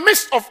 In the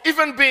midst of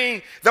even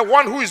being the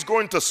one who is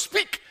going to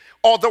speak,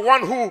 or the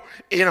one who,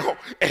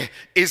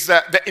 is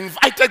the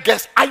invited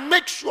guest, I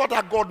make sure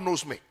that God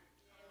knows me.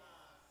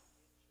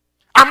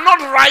 I'm not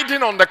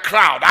riding on the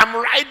crowd. I'm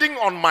riding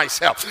on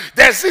myself.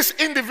 There's this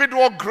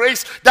individual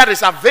grace that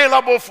is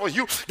available for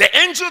you. The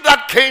angel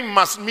that came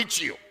must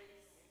meet you.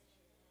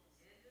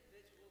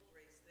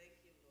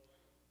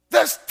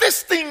 There's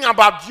this thing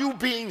about you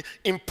being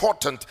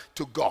important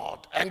to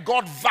God and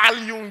God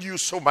valuing you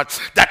so much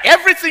that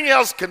everything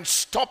else can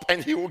stop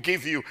and he will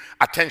give you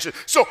attention.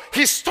 So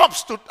he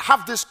stops to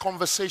have this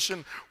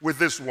conversation with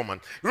this woman.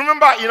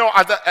 Remember,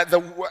 at the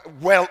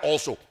well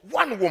also,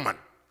 one woman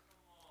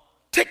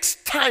takes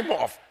time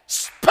off,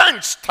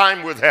 spends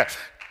time with her,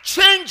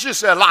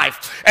 changes her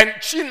life, and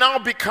she now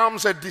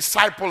becomes a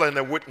disciple and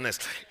a witness.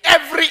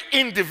 Every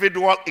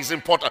individual is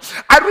important.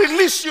 I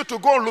release you to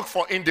go look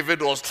for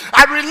individuals.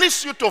 I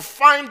release you to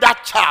find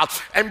that child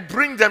and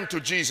bring them to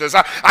Jesus.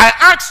 I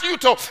ask you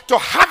to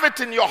have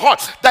it in your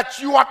heart that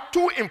you are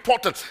too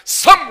important.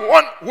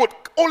 Someone would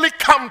only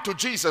come to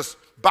Jesus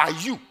by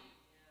you.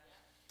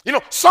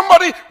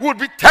 Somebody would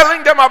be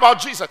telling them about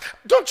Jesus.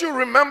 Don't you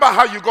remember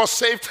how you got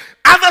saved?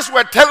 Others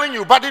were telling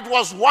you, but it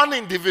was one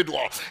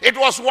individual. It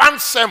was one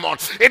sermon.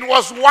 It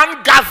was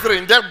one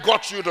gathering that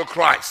got you to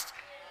Christ.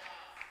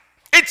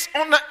 It's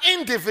on an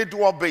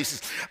individual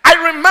basis.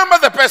 I remember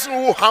the person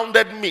who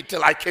hounded me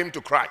till I came to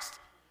Christ.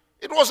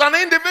 It was an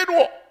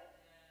individual.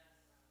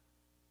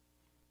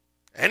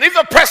 And if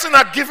the person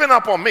had given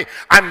up on me,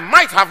 I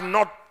might have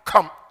not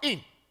come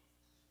in.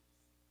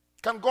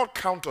 Can God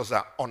count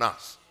on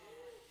us?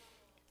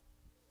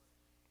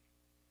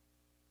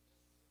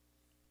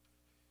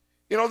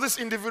 This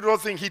individual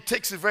thing, he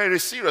takes it very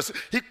serious.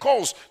 He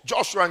calls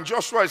Joshua, and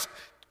Joshua is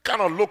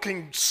kind of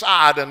looking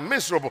sad and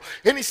miserable.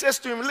 And he says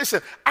to him,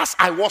 listen, as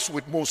I was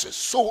with Moses,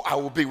 so I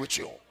will be with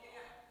you.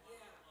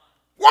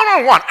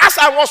 One-on-one, as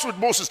I was with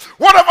Moses,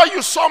 whatever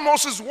you saw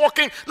Moses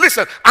walking,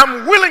 listen,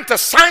 I'm willing to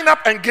sign up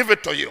and give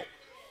it to you.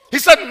 He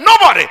said,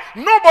 nobody,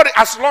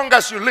 as long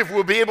as you live,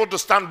 will be able to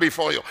stand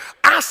before you.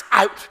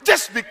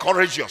 Just be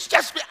courageous.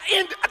 Just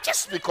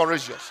be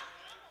courageous.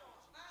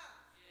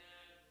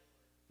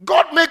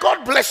 May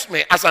God bless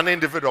me as an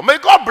individual. May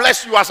God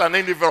bless you as an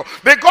individual.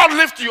 May God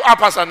lift you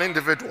up as an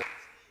individual.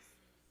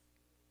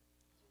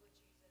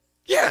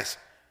 Yes.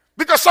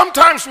 Because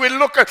sometimes we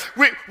look at,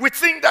 we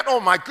think that, oh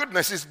my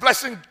goodness, he's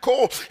blessing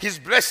Cole, he's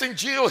blessing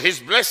Jill,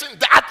 he's blessing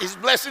that, he's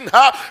blessing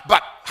her.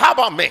 But how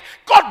about me?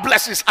 God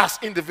blesses us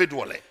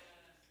individually.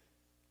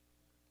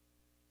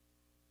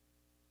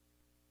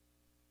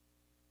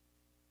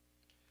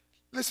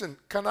 Listen,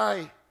 can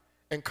I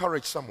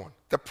encourage someone?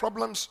 The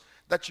problems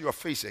that you are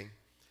facing,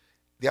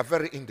 they are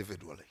very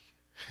individually.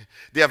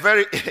 They are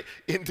very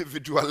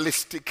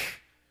individualistic.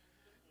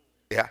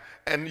 Yeah.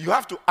 And you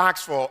have to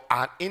ask for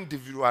an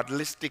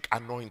individualistic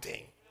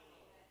anointing.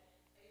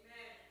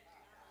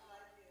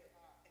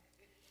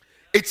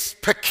 It's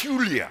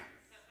peculiar.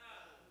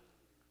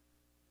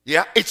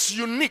 Yeah. It's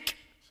unique.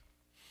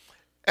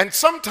 And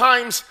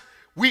sometimes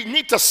we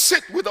need to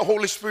sit with the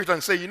Holy Spirit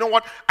and say, you know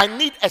what? I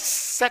need a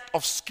set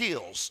of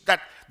skills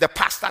that the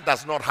pastor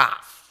does not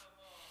have.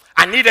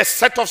 I need a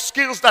set of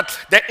skills that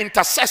the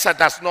intercessor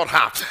does not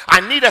have.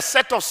 I need a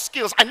set of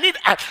skills. I need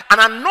an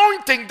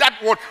anointing that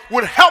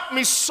would help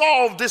me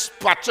solve this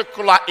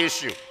particular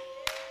issue.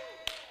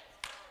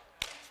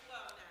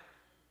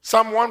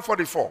 Psalm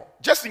 144.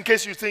 Just in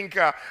case you think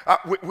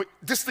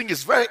this thing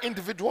is very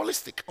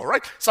individualistic, all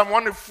right? Psalm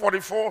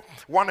 144,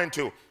 1 and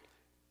 2.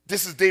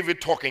 This is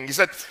David talking. He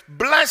said,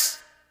 blessed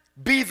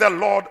be the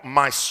Lord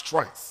my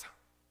strength.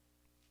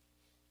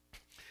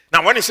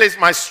 Now when he says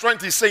my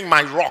strength, he's saying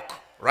my rock,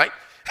 right?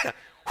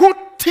 Who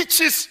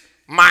teaches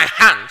my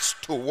hands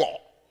to war?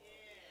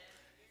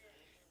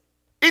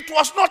 It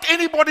was not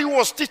anybody who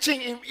was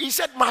teaching him. He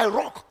said my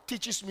rock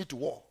teaches me to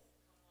war.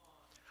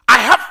 I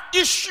have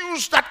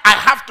issues that I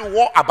have to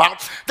war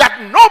about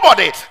that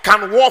nobody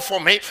can war for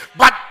me,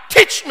 but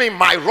teach me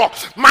my rock.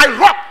 My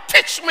rock,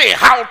 teach me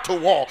how to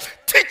war.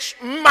 Teach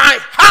my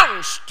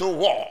hands to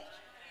war.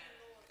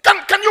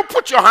 Can you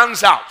put your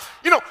hands out?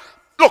 You know,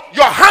 look,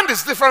 your hand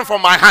is different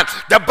from my hand.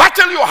 The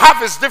battle you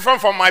have is different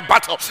from my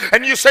battle.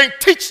 And you're saying,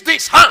 teach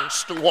these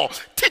hands to war.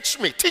 Teach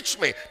me, teach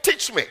me,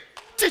 teach me.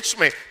 Teach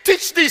me.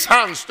 Teach these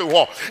hands to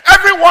war.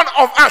 Every one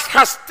of us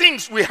has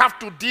things we have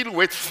to deal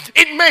with.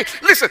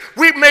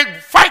 We may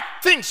fight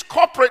things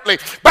corporately,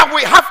 but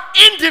we have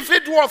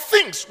individual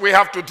things we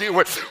have to deal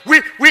with.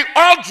 We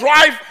all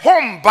drive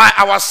home by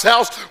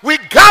ourselves. We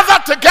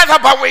gather together,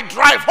 but we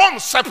drive home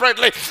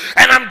separately.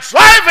 And I'm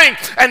driving,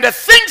 and the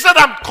things that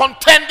I'm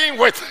contending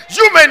with,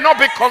 you may not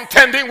be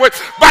contending with,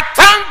 but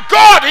thank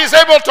God he's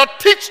able to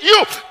teach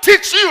you,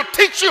 teach you,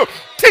 teach you.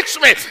 Teach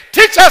me,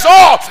 teach us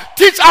all,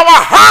 teach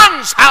our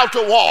hands how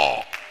to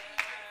war.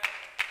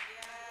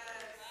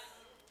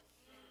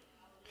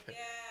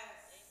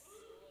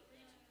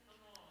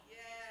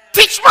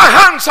 Teach my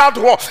hands how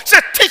to war. Say,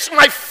 teach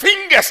my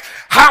fingers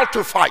how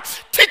to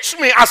fight. Teach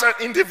me as an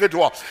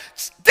individual.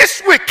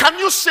 This week, can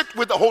you sit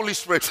with the Holy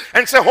Spirit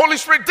and say, Holy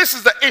Spirit, this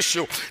is the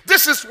issue.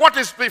 This is what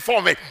is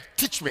before me.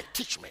 Teach me,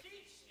 teach me.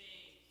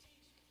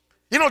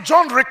 You know,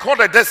 John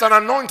recorded there's an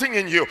anointing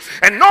in you,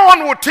 and no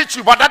one will teach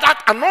you, but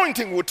that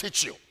anointing will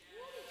teach you.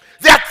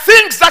 There are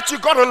things that you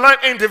got to learn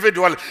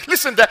individually.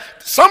 Listen,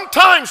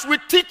 sometimes we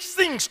teach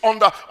things on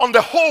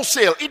the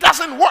wholesale. It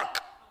doesn't work.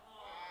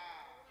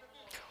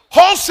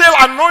 Wholesale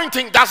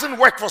anointing doesn't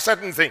work for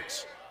certain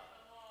things.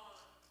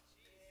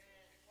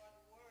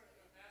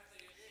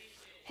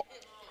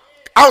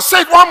 I'll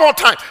say it one more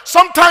time.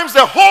 Sometimes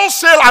the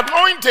wholesale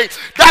anointing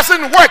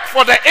doesn't work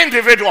for the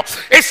individual.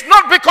 It's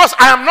not because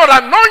I am not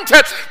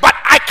anointed, but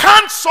I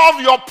can't solve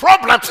your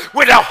problem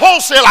with a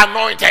wholesale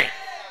anointing.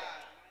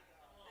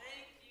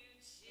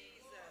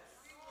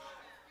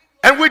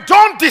 And we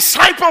don't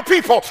disciple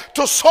people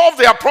to solve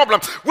their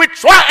problem. We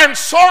try and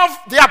solve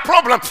their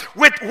problem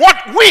with what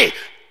we.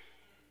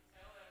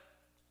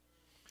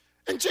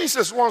 And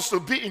Jesus wants to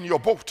be in your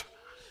boat.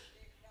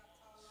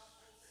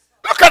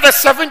 Look at the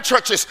 7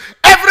 churches.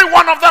 Every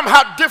one of them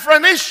had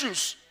different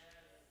issues.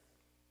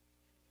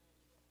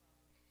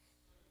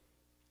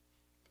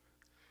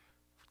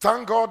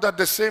 Thank God that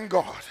the same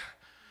God.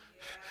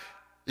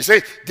 He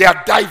said there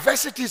are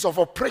diversities of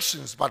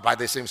operations, but by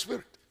the same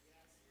Spirit.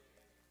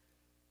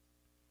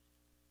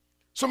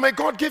 So may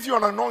God give you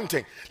an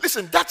anointing.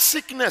 Listen, that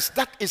sickness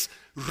that is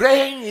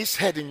rearing its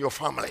head in your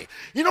family.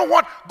 You know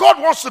what?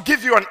 God wants to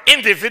give you an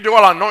individual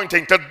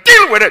anointing to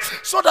deal with it,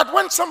 so that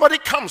when somebody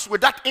comes with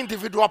that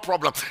individual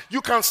problem,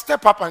 you can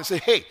step up and say,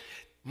 hey,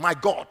 my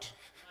God.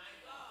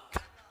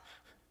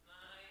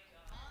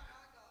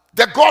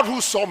 The God who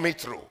saw me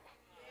through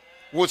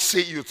will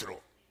see you through.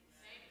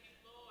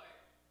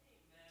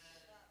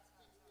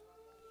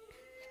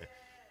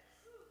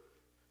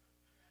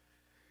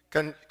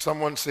 Can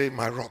someone say,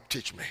 my rock,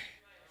 teach me?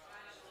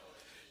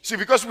 See,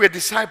 because we're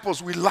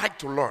disciples, we like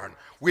to learn.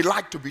 We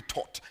like to be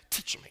taught.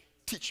 Teach me,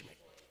 teach me,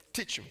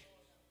 teach me,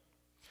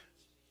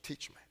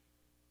 teach me.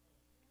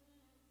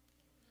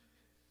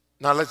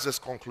 Now let's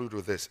just conclude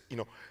with this. You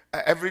know,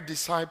 every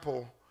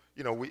disciple,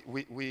 you know,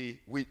 we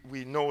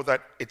know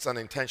that it's an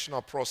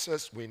intentional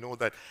process. We know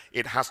that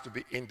it has to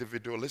be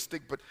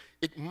individualistic, but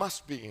it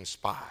must be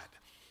inspired.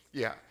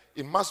 Yeah,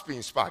 it must be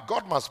inspired.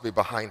 God must be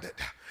behind it.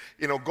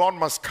 God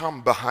must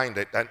come behind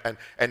it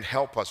and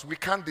help us. We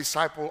can't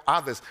disciple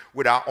others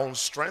with our own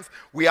strength.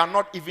 We are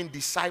not even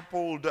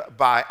discipled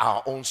by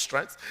our own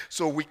strength.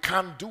 So we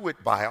can't do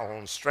it by our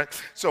own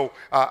strength. So,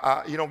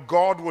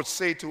 God would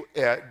say to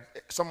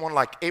someone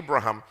like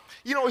Abraham,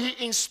 he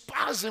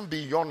inspires him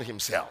beyond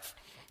himself.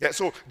 Yeah,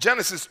 so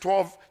Genesis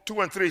 12,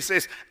 2 and 3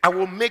 says, I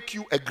will make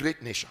you a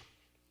great nation.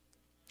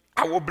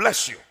 I will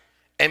bless you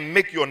and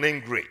make your name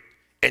great,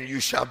 and you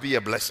shall be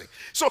a blessing.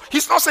 So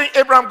he's not saying,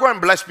 Abraham, go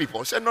and bless people.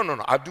 He said, no,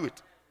 I'll do it.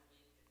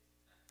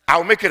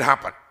 I'll make it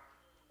happen.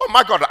 Oh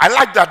my God, I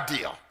like that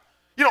deal.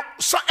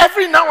 So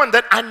every now and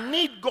then I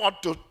need God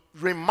to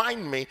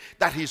remind me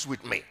that he's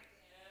with me.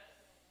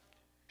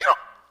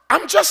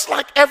 I'm just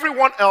like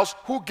everyone else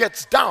who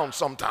gets down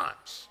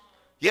sometimes.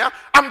 Yeah,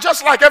 I'm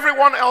just like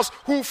everyone else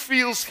who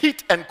feels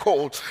heat and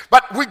cold.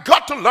 But we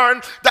got to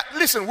learn that,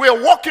 listen, we're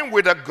walking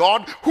with a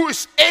God who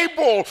is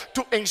able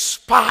to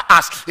inspire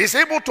us. He's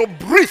able to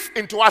breathe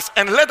into us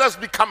and let us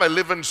become a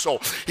living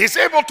soul. He's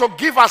able to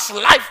give us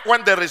life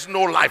when there is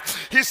no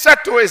life. He said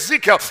to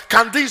Ezekiel,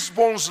 can these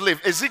bones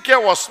live?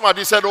 Ezekiel was smart.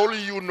 He said,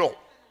 only you know.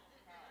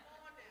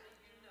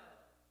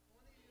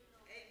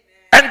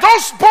 And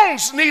those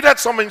bones needed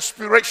some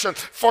inspiration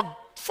for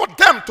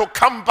them to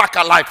come back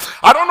alive.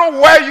 I don't know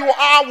where you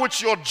are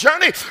with your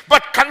journey,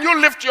 but can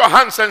you lift your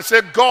hands and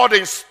say, God,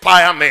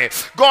 inspire me.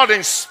 God,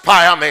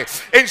 inspire me.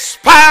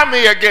 Inspire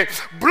me again.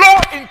 Blow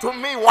into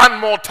me one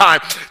more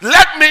time.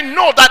 Let me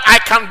know that I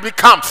can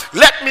become.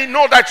 Let me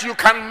know that you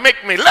can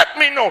make me. Let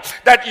me know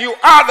that you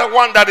are the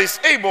one that is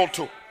able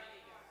to.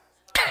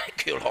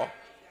 Thank you, Lord.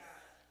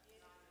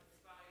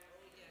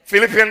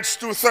 Philippians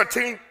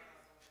 2:13.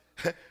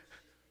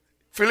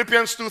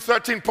 Philippians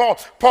 2:13,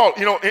 Paul,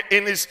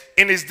 in his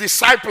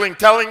discipling,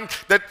 telling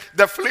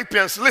the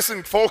Philippians,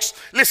 listen, folks,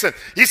 listen.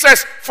 He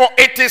says, for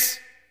it is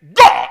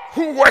God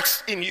who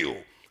works in you,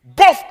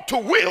 both to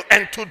will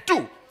and to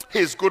do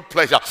his good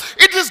pleasure.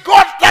 It is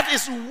God that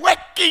is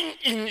working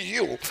in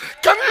you.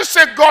 Can you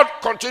say, God,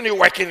 continue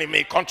working in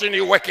me,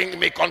 continue working in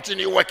me,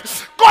 continue working.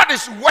 God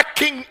is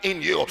working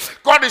in you.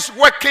 God is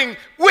working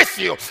with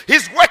you.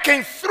 He's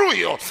working through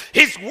you.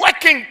 He's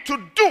working to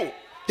do.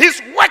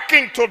 He's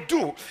working to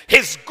do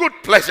his good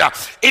pleasure.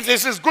 It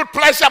is his good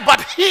pleasure,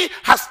 but he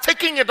has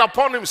taken it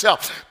upon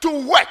himself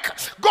to work.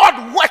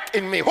 God, work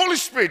in me. Holy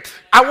Spirit,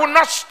 I will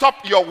not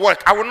stop your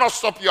work. I will not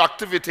stop your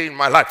activity in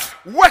my life.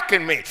 Work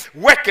in me.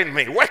 Work in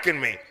me. Work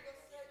in me.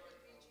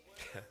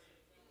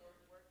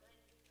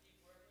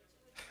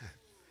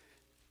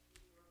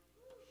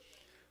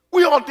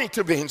 We all need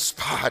to be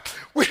inspired.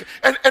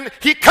 And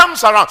he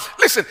comes around.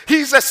 Listen,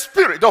 he's a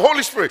spirit, the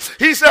Holy Spirit.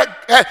 He's a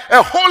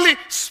Holy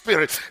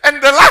Spirit. And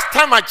the last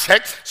time I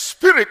checked,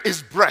 spirit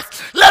is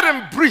breath. Let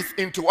him breathe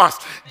into us.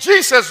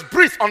 Jesus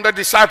breathed on the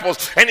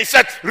disciples and he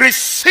said,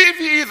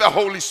 receive ye the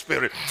Holy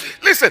Spirit.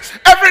 Listen,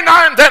 every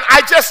now and then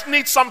I just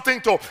need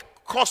something to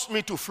cause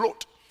me to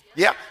float.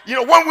 Yeah,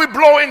 when we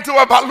blow into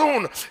a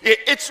balloon,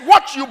 it's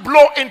what you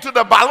blow into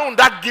the balloon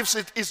that gives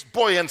it its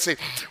buoyancy.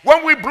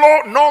 When we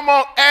blow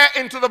normal air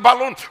into the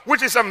balloon,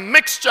 which is a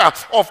mixture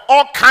of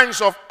all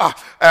kinds of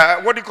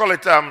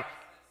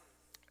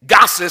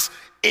gases,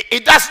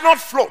 it does not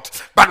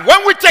float. But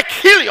when we take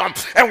helium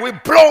and we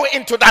blow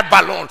into that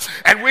balloon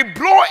and we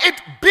blow it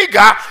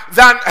bigger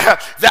than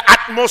the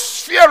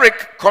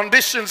atmospheric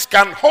conditions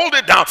can hold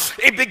it down,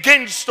 it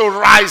begins to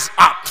rise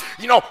up.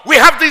 We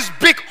have these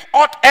big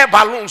hot air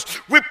balloons.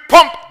 We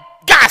pump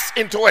gas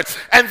into it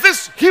and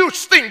this huge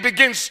thing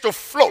begins to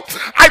float.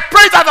 I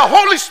pray that the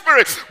Holy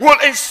Spirit will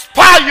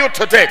inspire you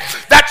today,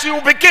 that you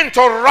begin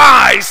to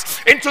rise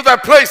into the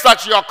place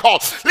that you are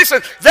called.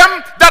 Listen,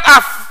 them that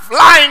are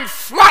lying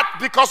flat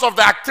because of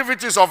the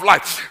activities of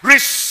life,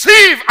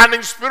 receive an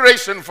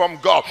inspiration from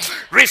God.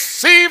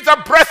 Receive the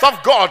breath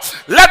of God.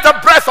 Let the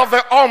breath of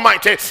the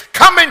Almighty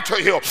come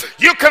into you.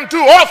 You can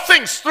do all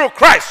things through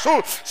Christ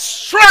who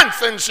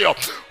strengthens you,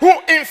 who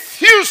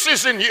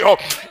infuses in you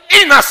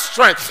inner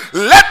strength.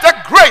 Let the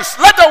grace,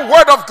 let the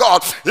word of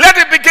God, let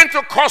it begin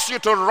to cause you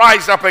to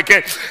rise up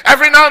again.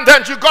 Every now and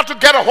then you got to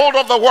get a hold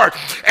of the word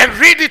and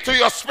read it to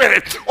your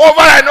spirit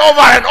over and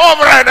over and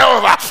over and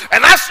over.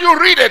 And as you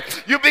read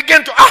it, you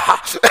begin to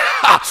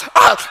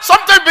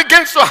something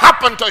begins to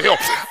happen to you.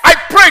 I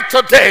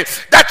pray today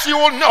that you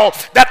will know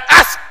that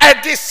as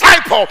a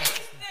disciple,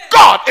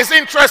 God is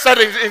interested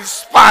in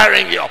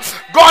inspiring you.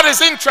 God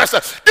is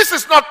interested. This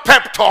is not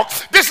pep talk.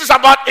 This is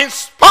about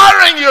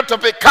inspiring you to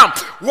become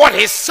what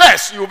he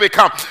says you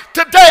become.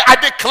 Today I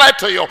declare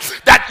to you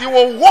that you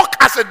will walk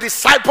as a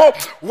disciple,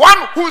 one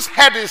whose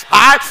head is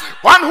high,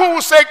 one who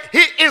will say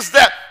he is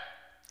the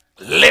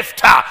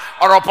lifter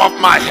up of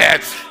my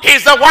head.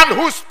 He's the one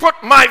who's put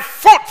my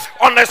foot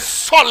on a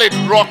solid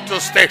rock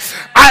to stay.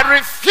 I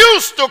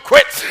refuse to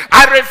quit.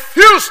 I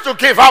refuse to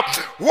give up.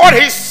 What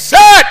he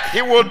said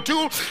he will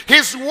do,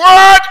 his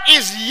word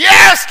is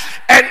yes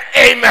and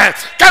amen.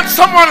 Can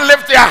someone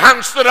lift their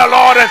hands to the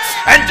Lord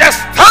and just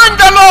thank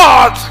the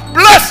Lord?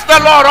 Bless the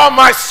Lord, oh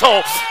my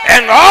soul,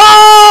 and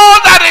all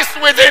that is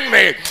within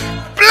me.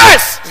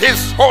 Bless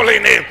his holy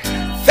name.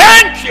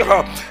 Thank you.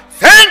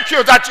 Thank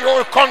you that you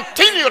will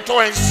continue to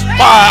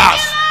inspire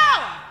us.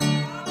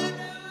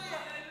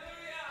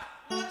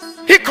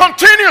 He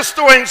continues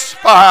to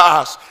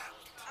inspire us.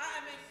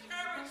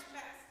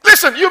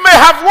 Listen, you may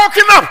have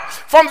woken up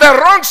from the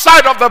wrong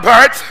side of the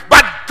bird,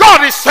 but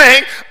God is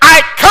saying,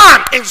 I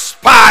can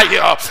inspire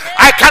you.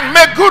 I can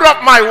make good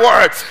of my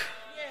words.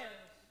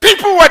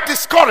 People were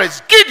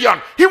discouraged.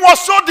 Gideon, he was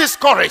so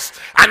discouraged.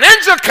 An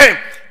angel came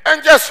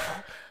and just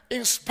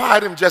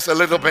inspired him just a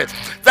little bit.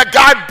 The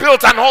guy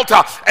built an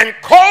altar and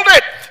called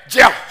it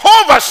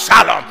Jehovah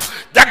Shalom,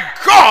 the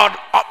God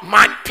of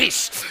my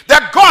peace, the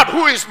God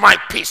who is my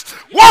peace.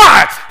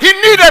 Why? He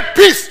needed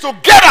peace to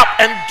get up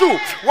and do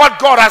what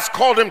God has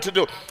called him to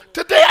do.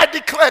 Today I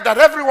declare that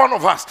every one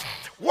of us,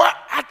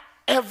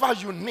 whatever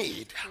you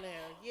need,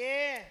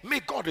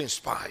 may God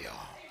inspire you.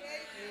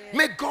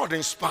 May God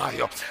inspire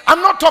you.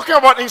 I'm not talking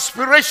about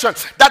inspiration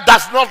that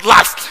does not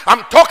last.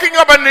 I'm talking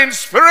about an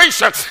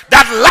inspiration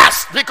that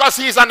lasts, because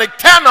He is an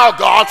eternal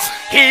God.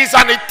 He is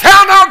an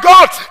eternal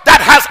God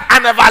that has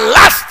an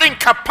everlasting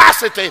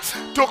capacity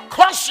to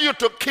cause you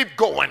to keep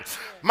going.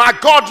 My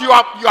God, you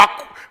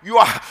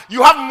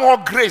have more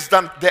grace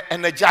than the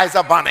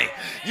Energizer Bunny.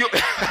 You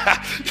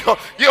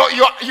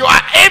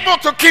are able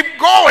to keep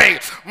going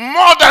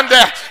more than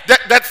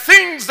the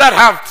things that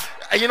have,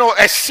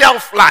 a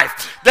shelf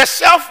life. The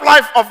shelf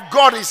life of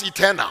God is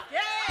eternal.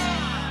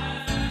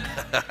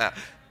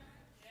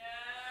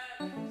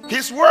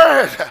 His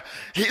word.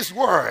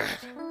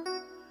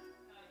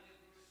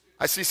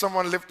 I see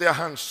someone lift their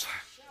hands,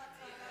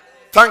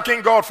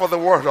 thanking God for the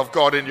word of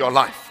God in your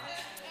life.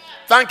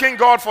 Thanking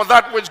God for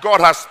that which God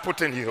has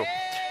put in you.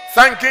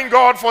 Thanking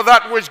God for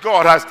that which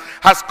God has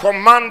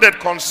commanded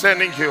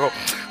concerning you.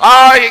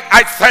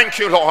 I thank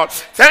you, Lord.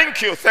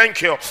 Thank you.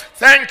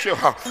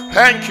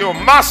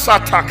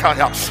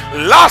 Masatakaya.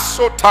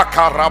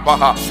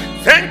 Lasotaka.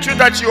 Thank you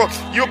that you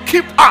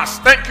keep us.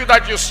 Thank you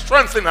that you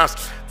strengthen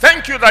us.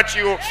 Thank you that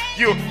you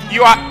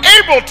are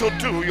able to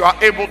do. You are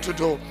able to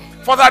do.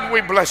 For that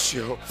we bless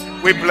you.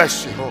 We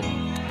bless you.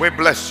 We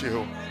bless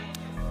you.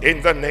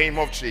 In the name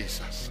of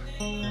Jesus.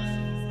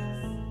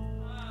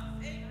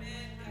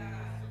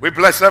 We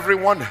bless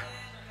everyone,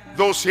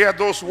 those here,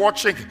 those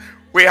watching.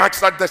 We ask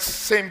that that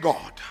same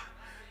God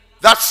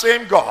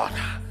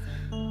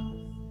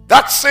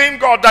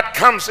that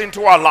comes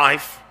into our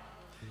life,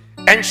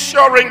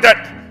 ensuring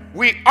that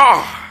we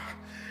are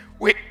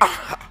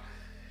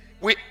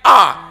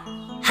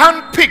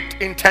handpicked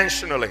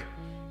intentionally,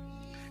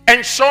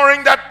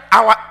 ensuring that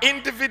our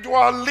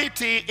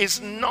individuality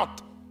is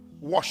not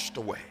washed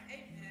away,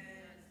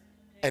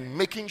 and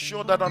making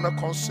sure that on a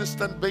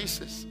consistent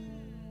basis,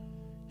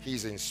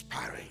 He's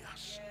inspiring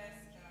us.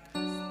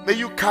 May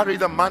you carry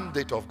the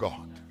mandate of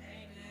God.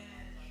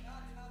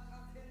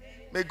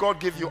 May God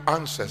give you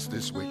answers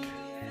this week.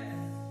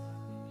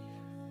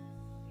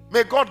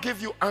 May God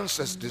give you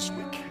answers this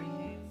week.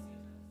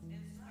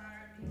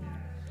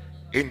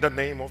 In the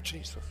name of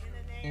Jesus.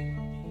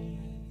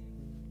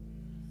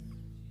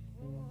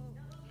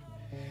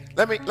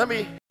 Let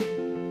me.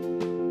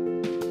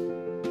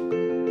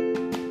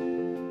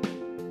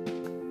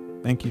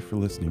 Thank you for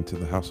listening to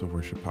the House of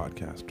Worship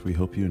podcast. We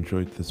hope you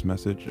enjoyed this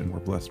message and were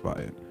blessed by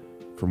it.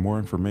 For more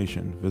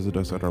information, visit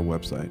us at our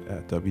website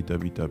at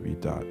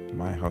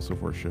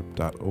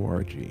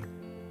www.myhouseofworship.org.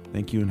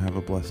 Thank you and have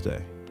a blessed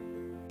day.